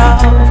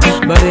thereof,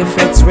 but if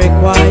it's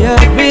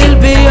required, we'll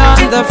be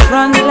on the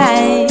front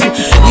line.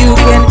 You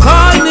can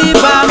call me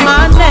by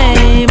my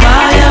name,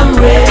 I am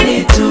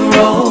ready to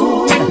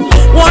roll.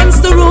 Once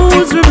the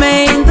rules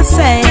remain the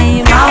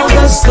same, how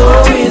the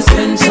story's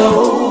been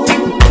told.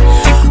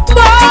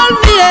 Call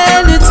me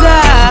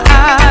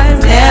anytime,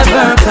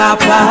 never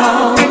cop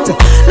out.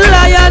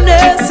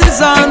 Lioness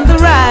is on the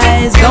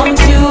rise, don't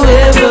you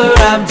ever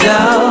have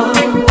doubt.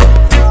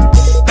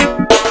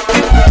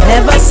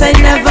 Never say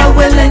never,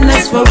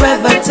 willingness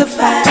forever to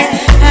fight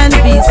and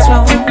be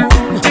strong.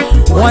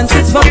 Once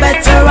it's for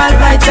better, I'll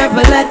write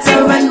every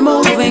letter and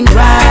moving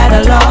right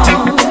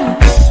along.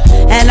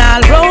 And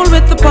I'll roll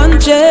with the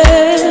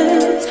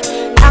punches,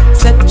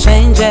 accept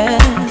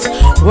changes,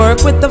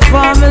 work with the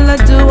formula,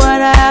 do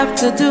what I have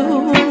to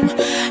do.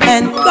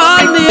 And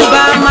call me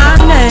by my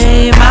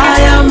name, I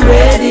am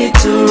ready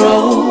to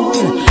roll.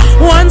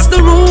 Once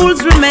the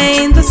rules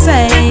remain the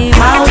same,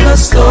 how the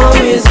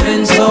story's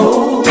been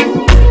told.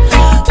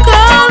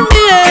 Call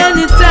me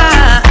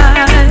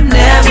anytime,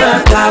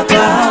 never cop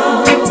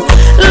out.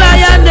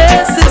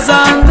 Lioness is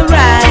on the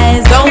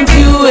rise, don't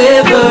you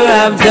ever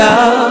have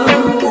doubt.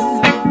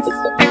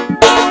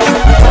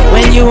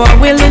 When you are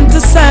willing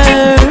to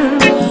serve,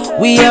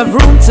 we have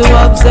room to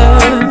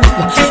observe,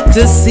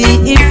 to see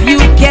if you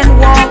can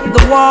walk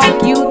the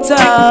walk you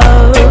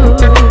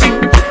took.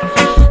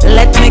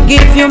 Let me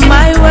give you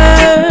my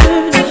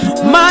word,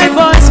 my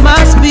voice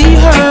must be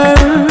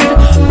heard.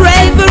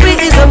 Bravery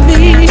is a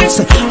piece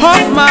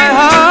of my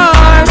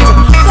heart.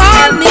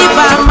 Call me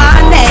by my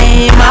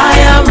name, I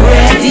am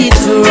ready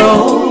to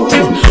roll.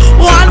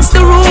 Once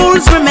the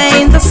rules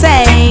remain the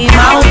same,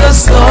 how the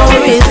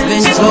story's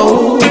been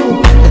told.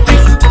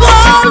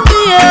 Call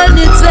me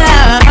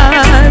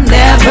anytime,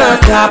 never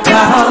cop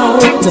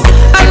out. A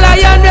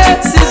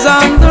lioness is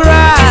on the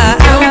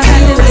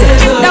rise,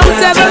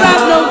 don't ever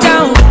have no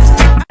doubt.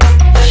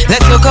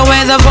 Let's look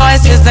away the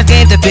voices that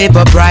gave the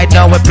people pride.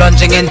 Now we're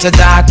plunging into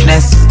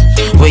darkness.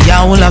 We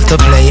all have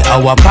to play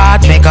our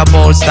part, make a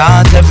bold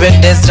start. Every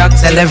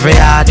distract and every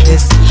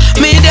artist.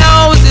 Media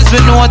houses,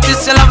 we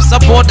notice still have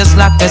support the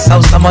slackness.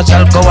 How so much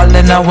alcohol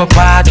in our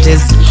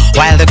parties,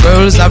 while the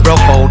girls are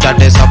broke out of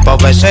this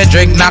upper where she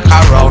drink, knock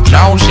her out.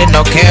 Now she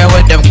no care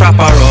with them crap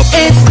her up.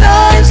 It's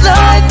times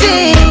like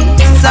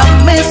these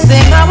I'm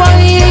missing our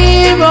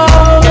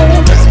heroes.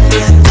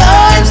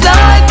 Times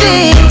like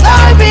these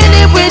I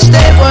really wish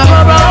they were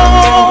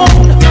around.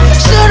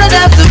 Shouldn't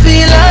have to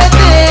be like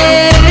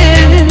this.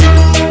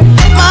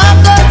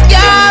 Marcus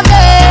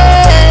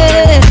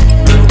Garvey,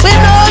 we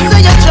know so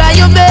you try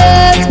your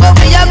best, but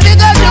we have to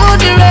go do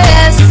the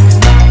rest.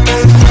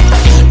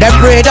 Them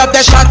braid up the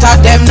shot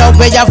at them, now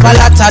we have a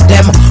lot of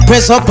them.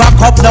 Press up, back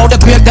up, now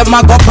the grave them a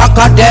go back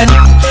at them.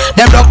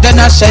 Them rock the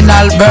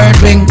national bird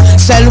wing.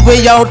 Sell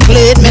we out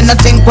clean, me no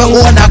think we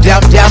own a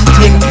damn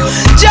thing.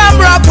 Jam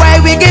rock, why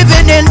we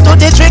giving in to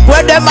the trick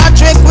where them a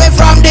trick we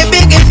from the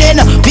beginning.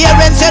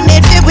 Parents you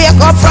need to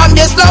wake up from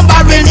the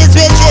slumber release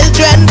with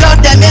children, blood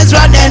them is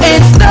running.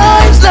 It's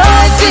times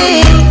like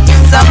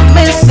these I'm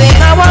missing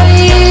our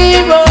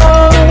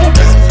heroes.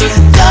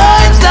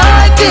 Times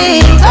like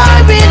these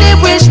I really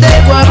wish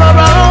they were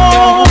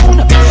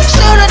around.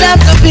 Shouldn't have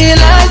to be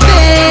like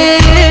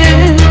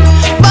this.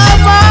 But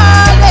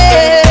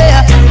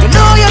you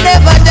know you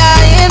never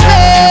die in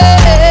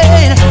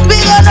vain. We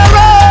gonna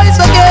rise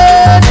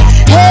again.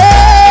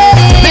 Hey,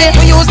 make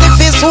we use the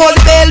fist, hold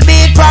the bell,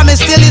 beat, promise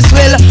till it's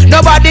well.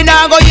 Nobody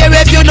now go hear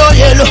if you know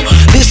yellow.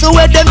 This is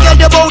where them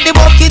get about the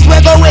bucket we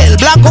go well.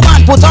 Black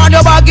woman put on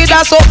your baggy,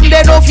 that's something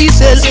they don't feel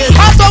sell.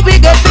 And so we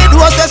get fed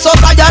roses so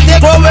tired they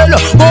go well.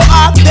 Go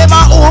ask them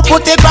a who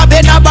put a crab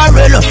in a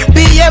barrel.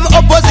 PM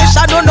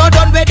opposition do not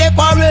done with the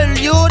quarrel.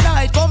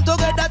 Unite, come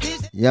together.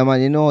 Yeah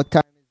man, you know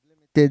time is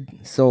limited,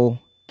 so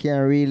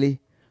can't really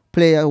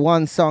play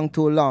one song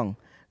too long.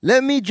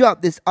 Let me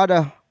drop this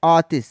other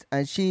artist,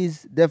 and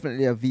she's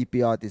definitely a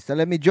VP artist, so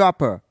let me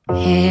drop her.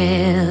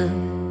 Hail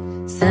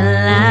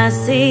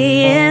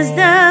Selassie is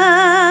the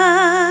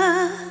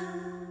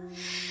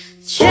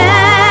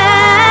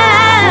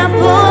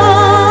chapel,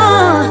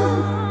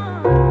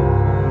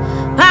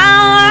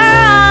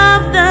 power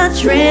of the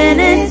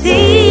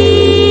Trinity.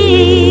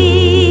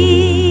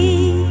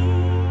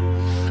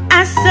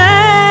 I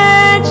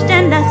searched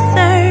and I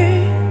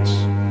searched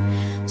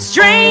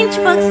strange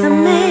books of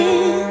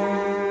men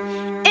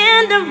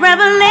in the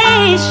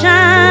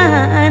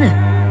Revelation.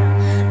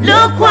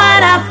 Look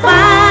what I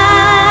find.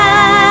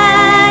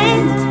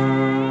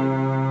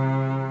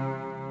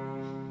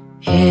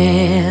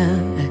 Hail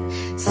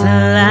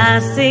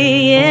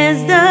Selassie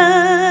is the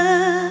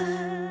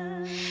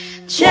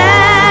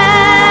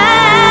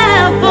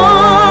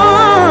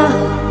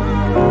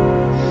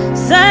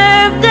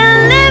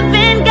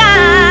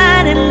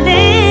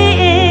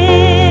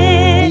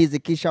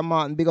Keisha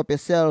Martin, big up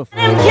yourself.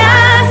 Them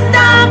can't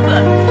stop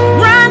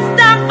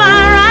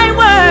Rastafari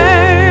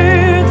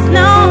works.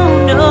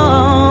 No, no.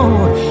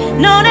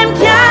 No, them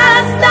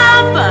can't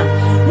stop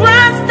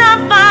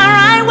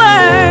Rastafari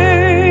works.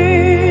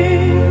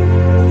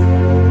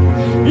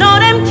 No,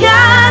 them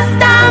can't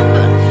stop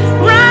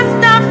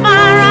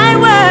Rastafari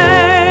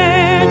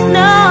works.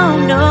 No,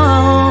 no.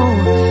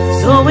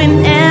 So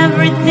in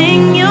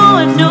everything you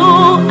do,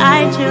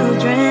 I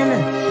children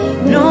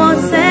know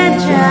said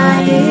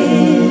Jah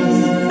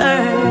is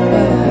first.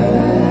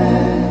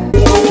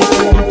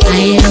 I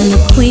am the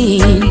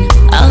queen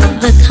of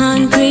the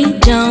concrete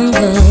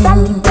jungle,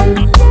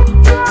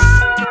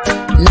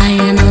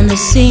 lying on the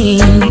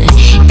scene.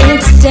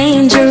 It's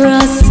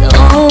dangerous.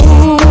 Oh,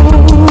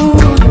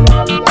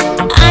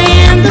 I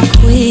am the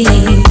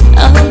queen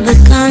of the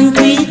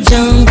concrete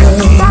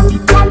jungle,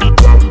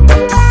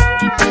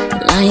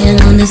 lying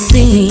on the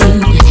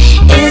scene.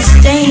 It's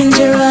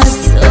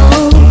dangerous.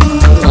 Oh,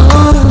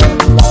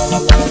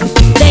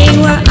 they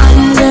were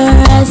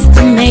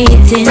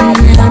underestimating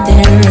how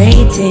they're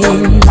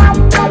rating.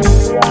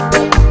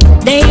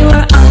 They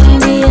were on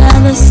the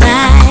other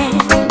side,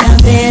 now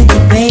they're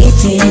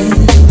debating.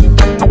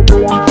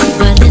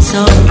 But it's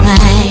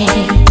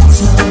alright,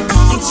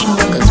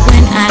 cause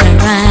when I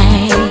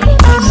arrive,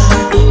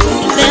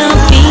 they'll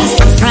be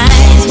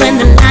surprised when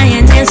the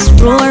lioness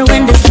roar,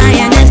 when the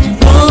lioness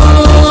roar.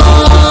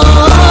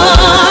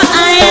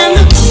 I am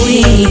the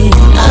queen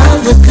of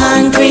the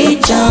concrete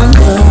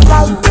jungle,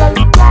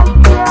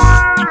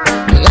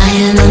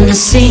 lying on the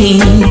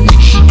scene.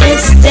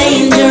 It's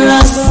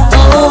dangerous.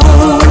 Oh,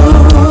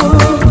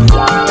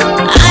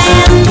 I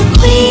am the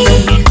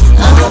queen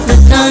of the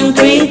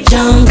concrete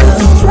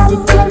jungle,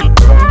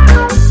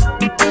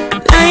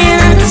 lying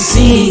on the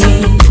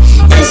scene.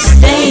 It's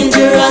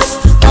dangerous.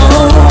 Oh,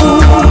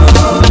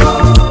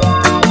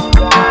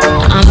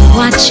 I'm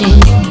watching,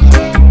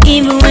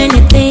 even when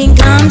you think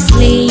I'm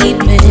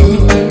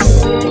sleeping.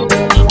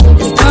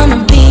 It's gonna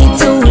be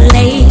too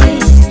late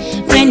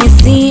when you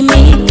see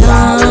me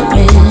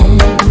coming.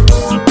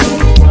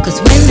 Cause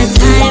when the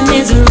time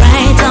is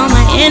right, all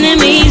my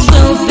enemies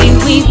will be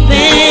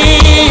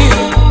weeping.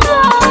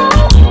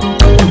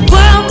 The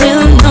world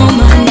will know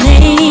my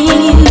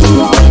name. The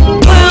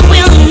world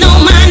will know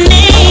my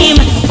name.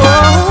 Oh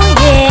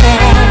yeah.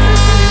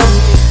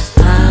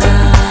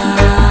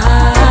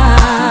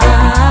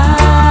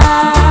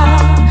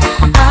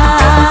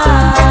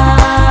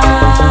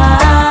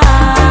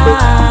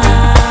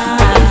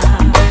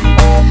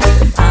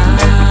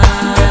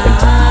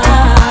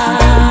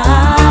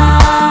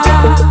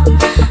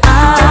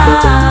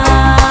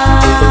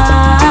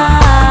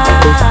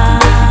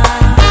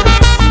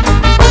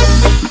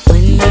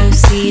 When you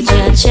see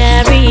your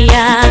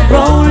chariot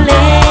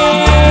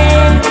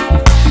rolling,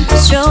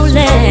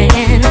 strolling,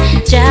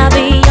 Jah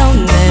be on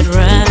that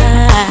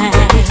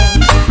ride.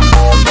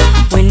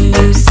 When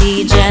you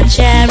see your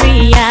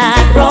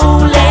chariot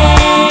rolling,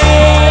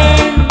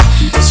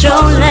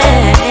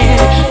 strolling,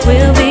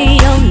 we'll be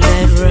on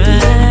that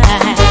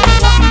ride.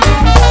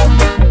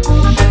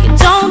 You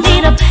don't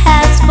need a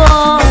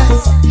passport,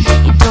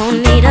 you don't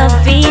need a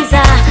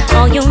visa.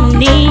 All you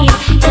need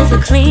is a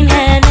clean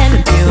hand and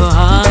a pure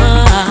heart.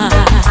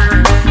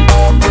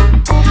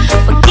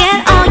 Forget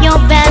all your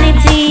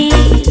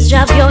vanities,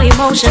 drop your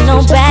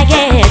emotional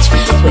baggage.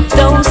 With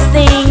those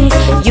things,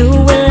 you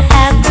will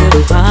have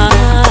to part.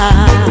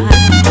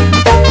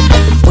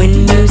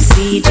 When you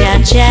see your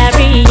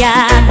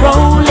chariot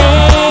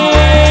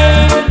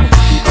rolling,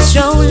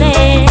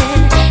 strolling,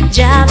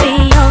 Jah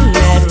be on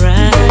that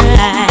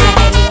ride.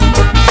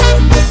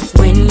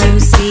 When you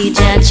see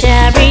your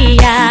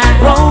chariot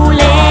rolling,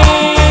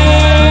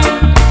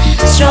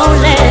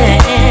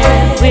 strolling,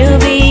 we'll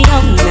be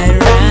on that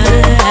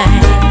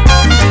ride.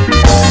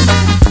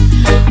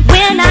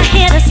 We're not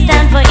here to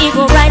stand for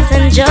equal rights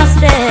and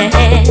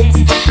justice,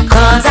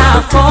 cause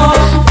our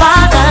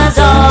forefathers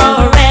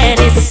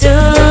already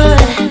stood.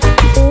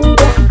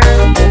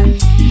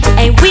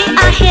 Hey, we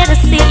are here to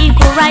see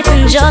equal rights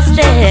and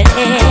justice,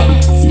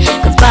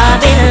 cause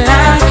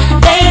Babylon,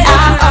 they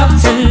are up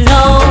to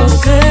no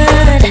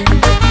good.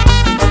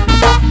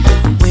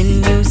 When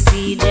you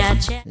see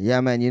that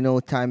Yeah, man, you know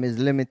time is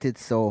limited,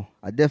 so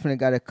I definitely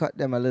gotta cut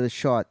them a little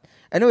short.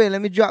 Anyway,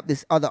 let me drop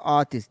this other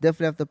artist.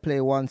 Definitely have to play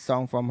one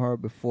song from her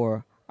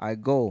before I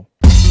go.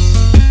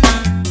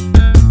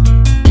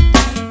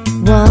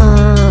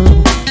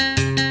 Wow.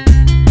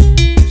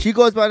 She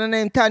goes by the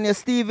name Tanya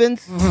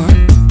Stevens. Who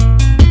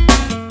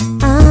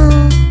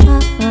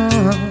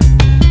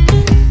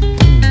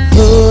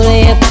do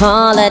you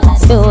call at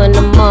 2 in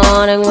the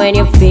morning when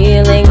you're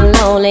feeling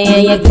lonely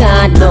and you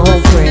got no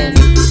friends?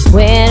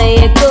 Where do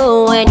you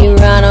go when you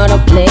run out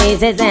of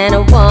places and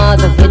the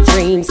walls of your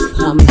dreams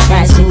come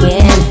crashing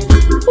in?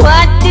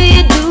 What do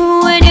you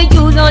do when you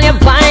use all your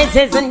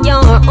vices and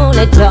your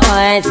only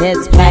choice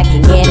is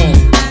packing it in?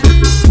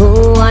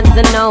 Who wants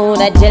to know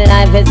that your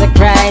life is a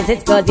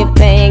crisis? Cause you're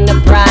paying the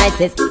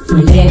prices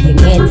for living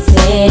in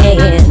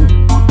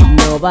sin.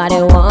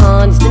 Nobody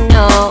wants to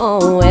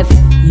know if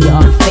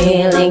You're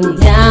feeling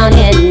down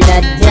in the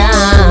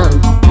dump.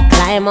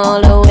 Climb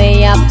all the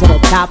way up to the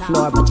top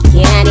floor, but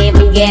you can't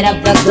even get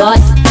up the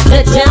guts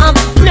to jump.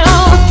 No,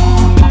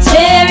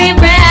 cherry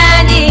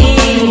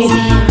brandy,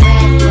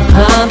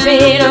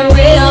 pumping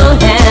real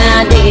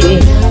handy.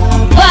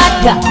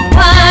 Vodka,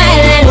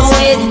 wine, and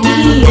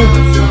whiskey,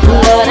 go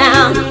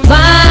down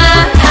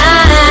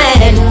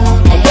fine.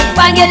 And if I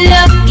get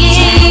lucky,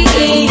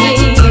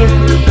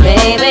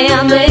 baby,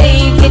 I'll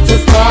make it to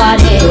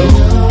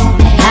 40.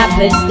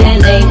 Happy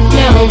still ain't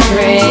no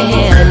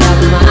friend of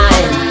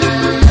mine.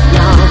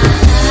 No.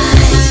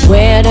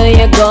 Where do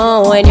you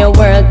go when your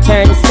world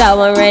turns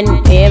sour and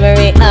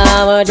every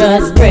hour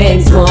just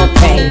brings more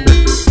pain?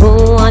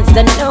 Who wants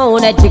to know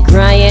that you're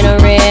crying a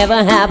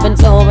river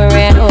happens over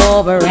and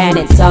over and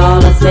it's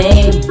all the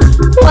same?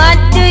 What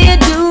do you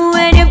do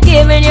when you've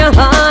given your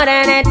heart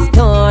and it's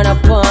torn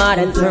apart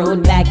and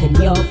thrown back in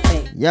your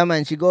face? Yeah,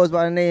 man, she goes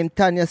by the name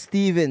Tanya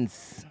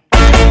Stevens.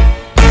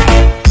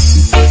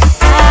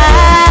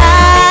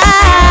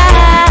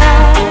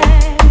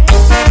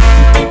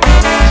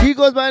 She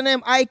goes by the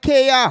name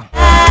Ikea.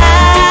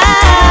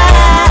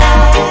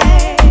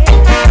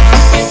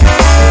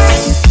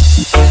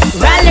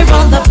 Rally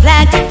round the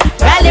flag,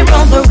 rally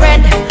round the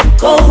red,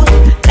 gold,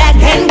 black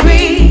and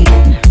green.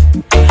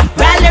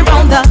 Rally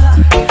round the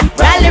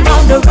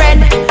red,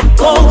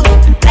 gold,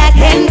 black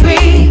and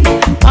green.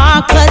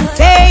 Marcus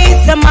say,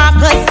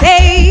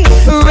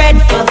 red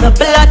for the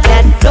blood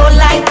that flow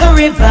like a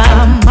river.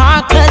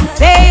 Marcus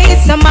say,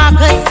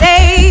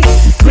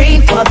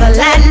 green for the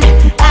land,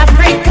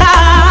 Africa.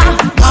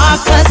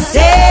 Marcus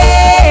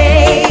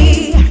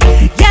say,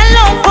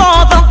 yellow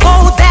for the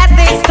gold that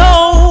they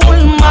stole.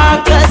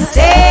 Marcus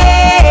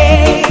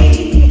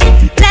say,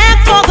 black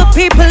for the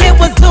people it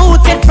was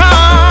looted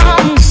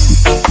from.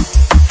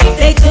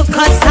 They took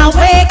us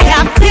away,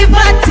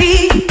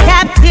 captivity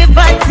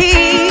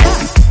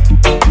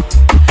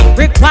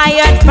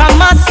required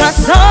from us a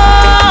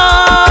song.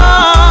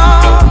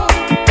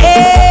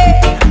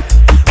 Yeah.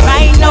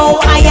 Right now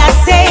I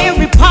say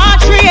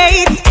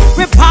repatriate.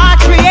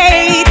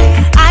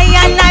 I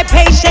and my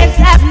patience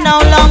have no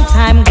long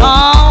time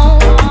gone.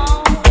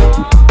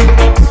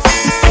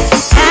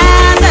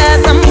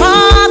 Fathers and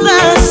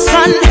mothers,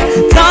 son,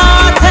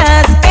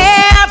 daughters,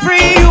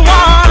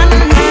 everyone.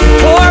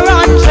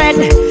 400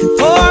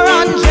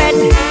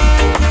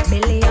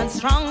 million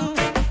strong.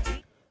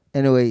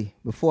 Anyway,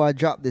 before I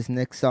drop this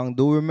next song,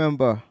 do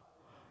remember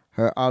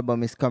her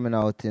album is coming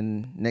out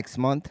in next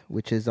month,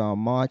 which is on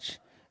March.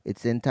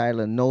 It's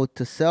entitled Note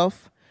to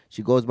Self.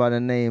 She goes by the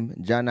name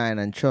Janine,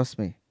 and trust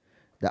me,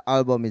 the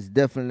album is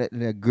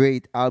definitely a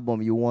great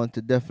album you want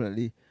to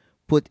definitely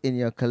put in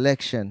your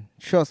collection.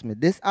 Trust me,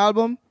 this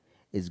album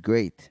is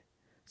great.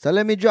 So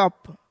let me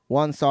drop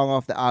one song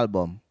off the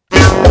album.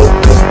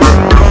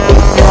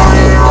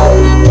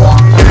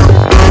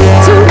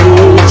 To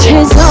each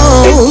his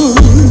own,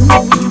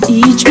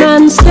 each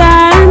man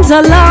stands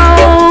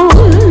alone.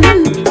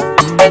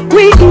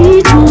 We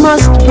each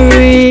must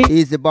bring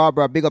Easy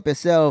Barbara, big up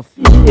yourself.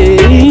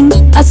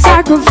 a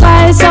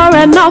sacrifice or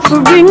an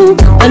offering,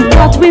 and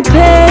what we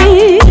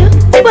pay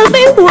will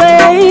be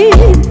weighed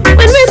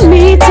when we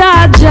meet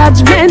our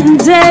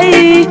judgment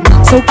day.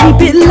 So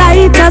keep it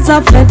light as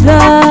a feather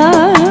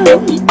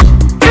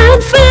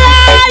and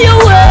fly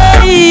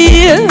away.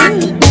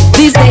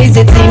 These days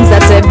it seems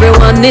that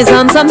everyone is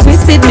on some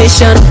twisted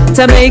mission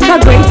to make a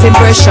great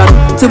impression,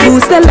 to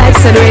boost their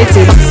likes and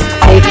ratings,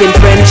 making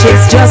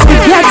friendships just to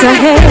get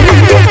ahead,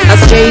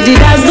 as jaded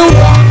as the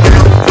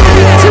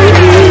to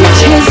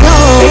each his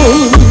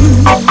own.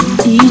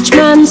 Each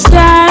man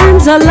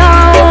stands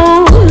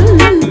alone.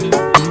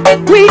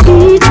 We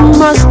each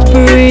must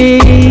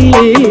bring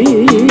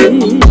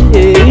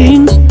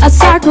a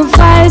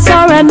sacrifice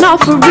or an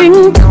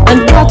offering,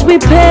 and what we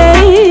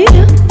pay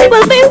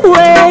will be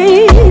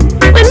weighed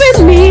when we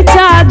meet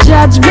our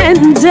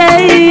judgment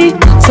day.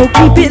 So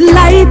keep it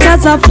light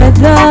as a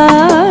feather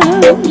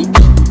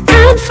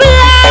and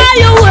fly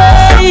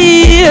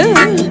away.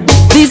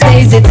 These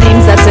days it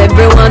seems that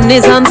everyone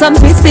is on some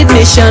twisted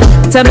mission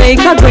to make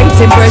a great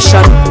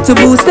impression, to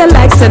boost their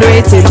likes and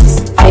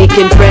ratings,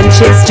 making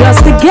friendships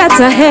just to get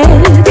ahead,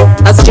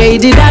 as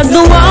jaded as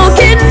the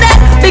walking dead,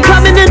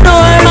 becoming the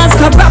norm as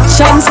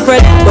corruption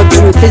spread. But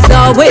truth is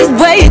always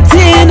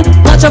waiting.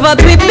 Much of what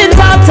we've been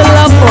taught to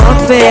love or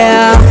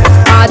fear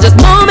are just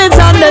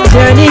moments on the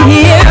journey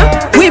here.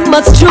 We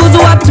must choose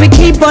what we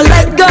keep or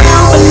let go.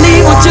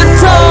 Believe what you're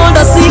told,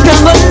 or seek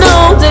and but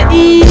know. To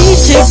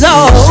each his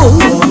own.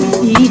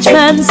 Each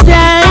man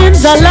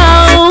stands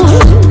alone.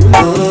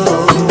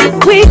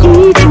 We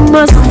each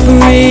must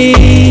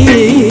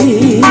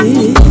bring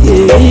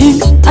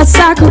a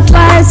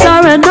sacrifice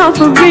or an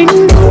offering,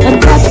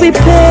 and what we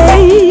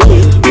pay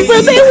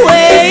will be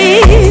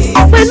weighed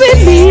when we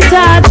meet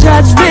our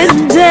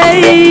judgment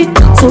day.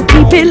 So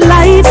keep it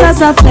light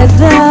as a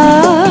feather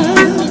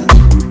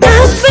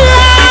and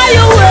fly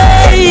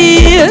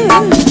away.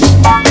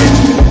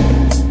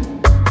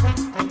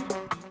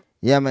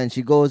 Yeah, man,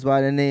 she goes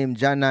by the name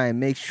Janine.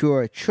 Make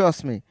sure,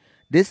 trust me,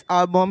 this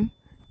album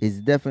is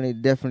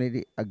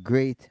definitely a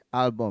great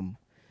album.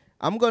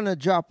 I'm gonna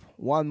drop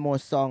one more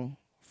song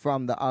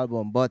from the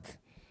album, but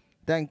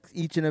thanks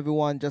each and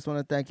everyone. Just want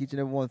to thank each and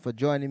everyone for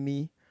joining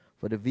me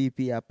for the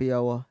VP Happy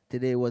Hour.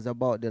 Today was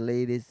about the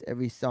ladies.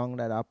 Every song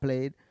that I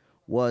played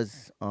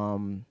was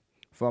from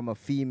a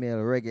female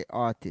reggae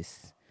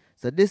artist.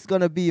 So this is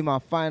gonna be my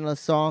final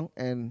song,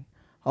 and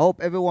I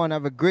hope everyone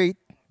have a great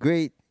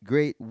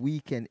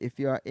weekend. If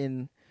you are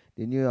in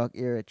the New York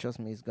area, trust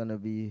me, it's gonna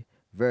be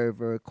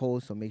very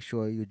cold. So make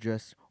sure you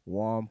dress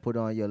warm, put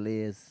on your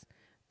layers,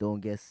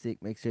 don't get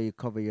sick. Make sure you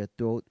cover your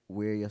throat,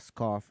 wear your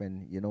scarf,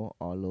 and you know,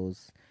 all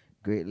those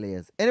great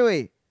layers.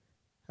 Anyway,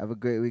 have a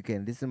great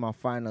weekend. This is my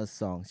final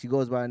song. She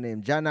goes by the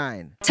name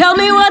Janine. Tell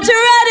me what you're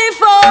ready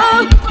for.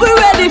 We're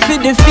ready for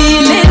the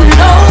feeling.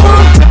 No,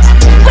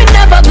 we're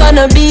never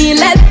gonna be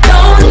let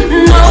down.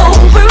 No,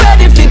 we're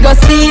ready for go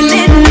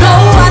stealing. No,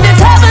 and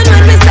it's heaven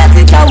when we set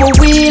it and we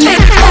wheel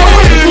it. Oh,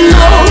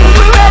 no,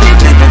 we're ready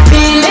for the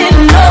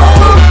feeling. No,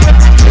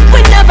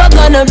 we're never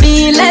gonna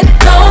be let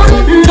down.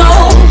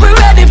 No, we're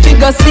ready for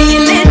go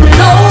stealing.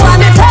 No,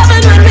 and it's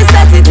heaven when we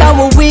set it and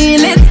we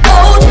wheel it.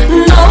 Oh,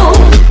 no.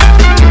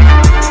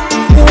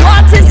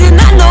 What is in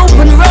an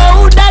open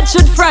road that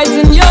should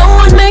frighten you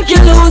and make you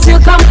lose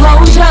your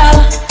composure?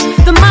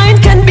 The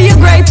mind can be your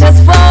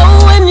greatest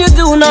foe when you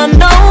do not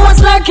know what's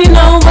lurking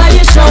over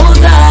your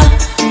shoulder.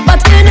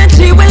 But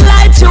energy will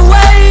light your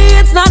way.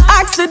 It's not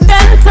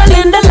accidental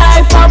in the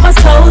life of a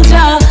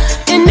soldier.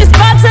 In this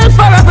battle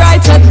for a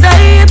brighter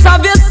day, it's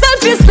of yourself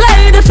you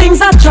slay the things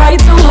I try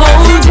to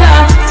hold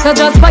ya. So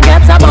just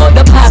forget about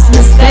the past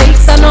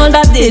mistakes and all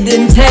that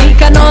didn't take,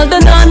 and all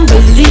the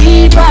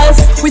non-believers.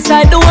 We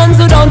side the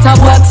ones who don't have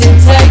what it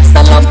takes.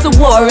 I love to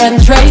war and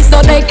trace, so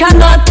they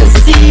cannot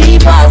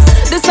deceive us.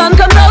 The sun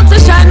comes out to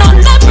shine on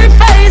every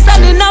face,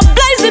 and in a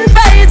blazing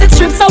phase it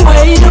strips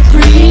away the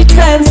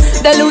pretense.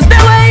 They lose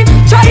their way,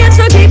 trying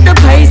to keep the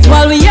pace,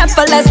 while we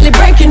effortlessly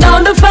breaking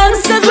down the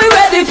fences. We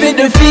ready for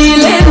the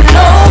feeling.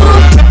 No,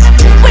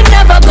 we're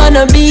never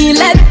gonna be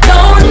let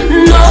down.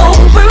 No,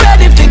 we're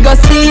ready for go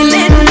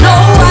stealing. No,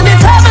 and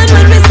it's heaven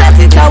when we set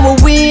it and we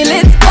wheel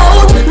it.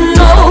 Oh,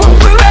 no,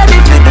 we're ready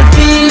for the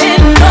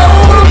feeling. No,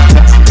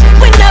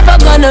 we're never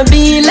gonna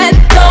be let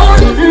down.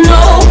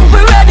 No,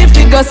 we're ready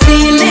for go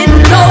stealing.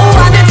 No,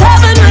 and it's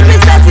heaven when we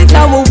set it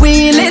and we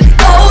wheel it.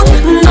 Oh,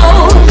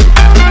 no.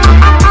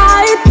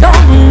 I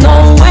don't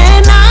know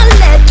when I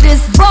let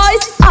this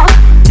voice of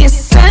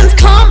dissent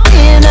come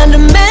in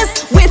and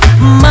mess with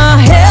my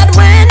head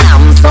when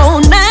I'm so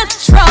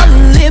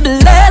naturally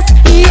blessed.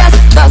 Yes,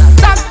 the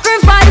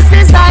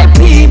sacrifices I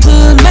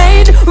people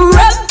made,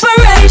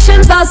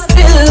 reparations are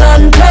still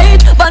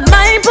unpaid, but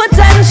my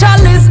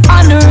potential is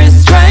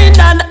unrestrained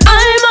and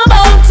I'm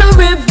about to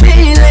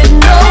reveal it.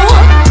 No,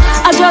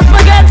 I just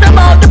forget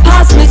about the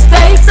past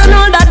mistakes and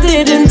all that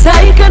didn't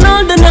take, and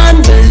all the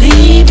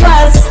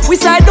non-believers. We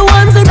side the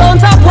ones who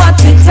don't have what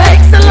it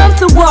takes, and love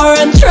to war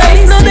and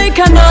trace, no they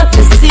cannot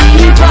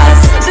deceive us.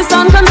 The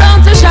sun comes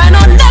out to shine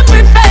on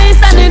every face,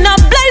 and in a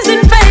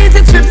blazing phase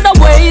it strips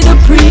away the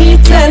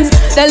pretense.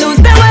 They lose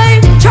their way,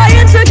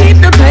 trying to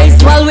keep the pace,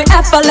 while we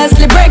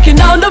effortlessly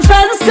breaking down the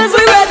fence. Cause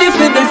we ready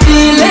for the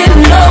feeling.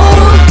 No,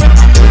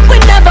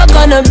 we're never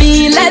gonna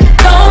be let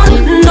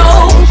down.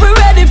 No, we're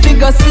ready for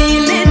go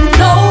stealing.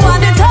 No,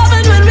 and it's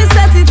heaven when we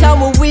set it and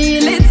we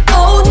wheel it.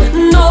 Oh,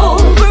 no,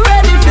 we're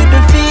ready for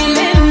the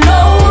feeling. No,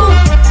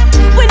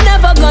 we're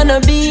never gonna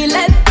be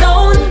let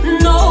down.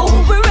 No,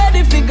 we're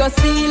ready for go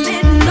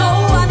stealing. No,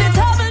 and it's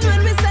heaven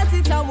when we set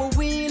it and we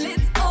wheel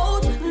it.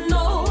 Oh,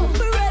 no,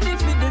 we're ready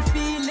for the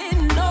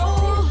feeling.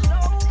 No,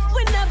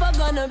 we're never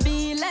gonna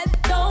be let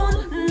down.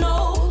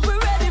 No, we're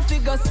ready for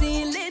go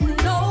stealing.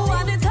 No,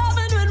 and it's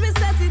heaven when we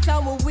set it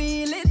and we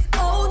wheel it.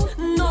 Oh,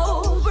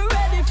 no, we're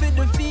ready for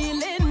the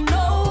feeling.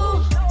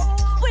 No,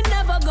 we're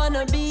never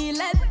gonna be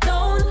let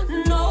down.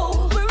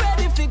 No, we're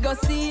ready for go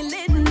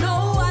stealing.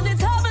 No, and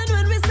it's heaven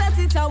when we set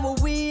it and we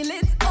wheel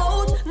it.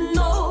 Oh,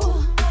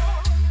 no.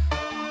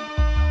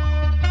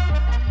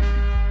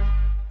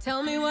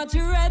 Tell me what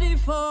you're ready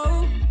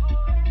for.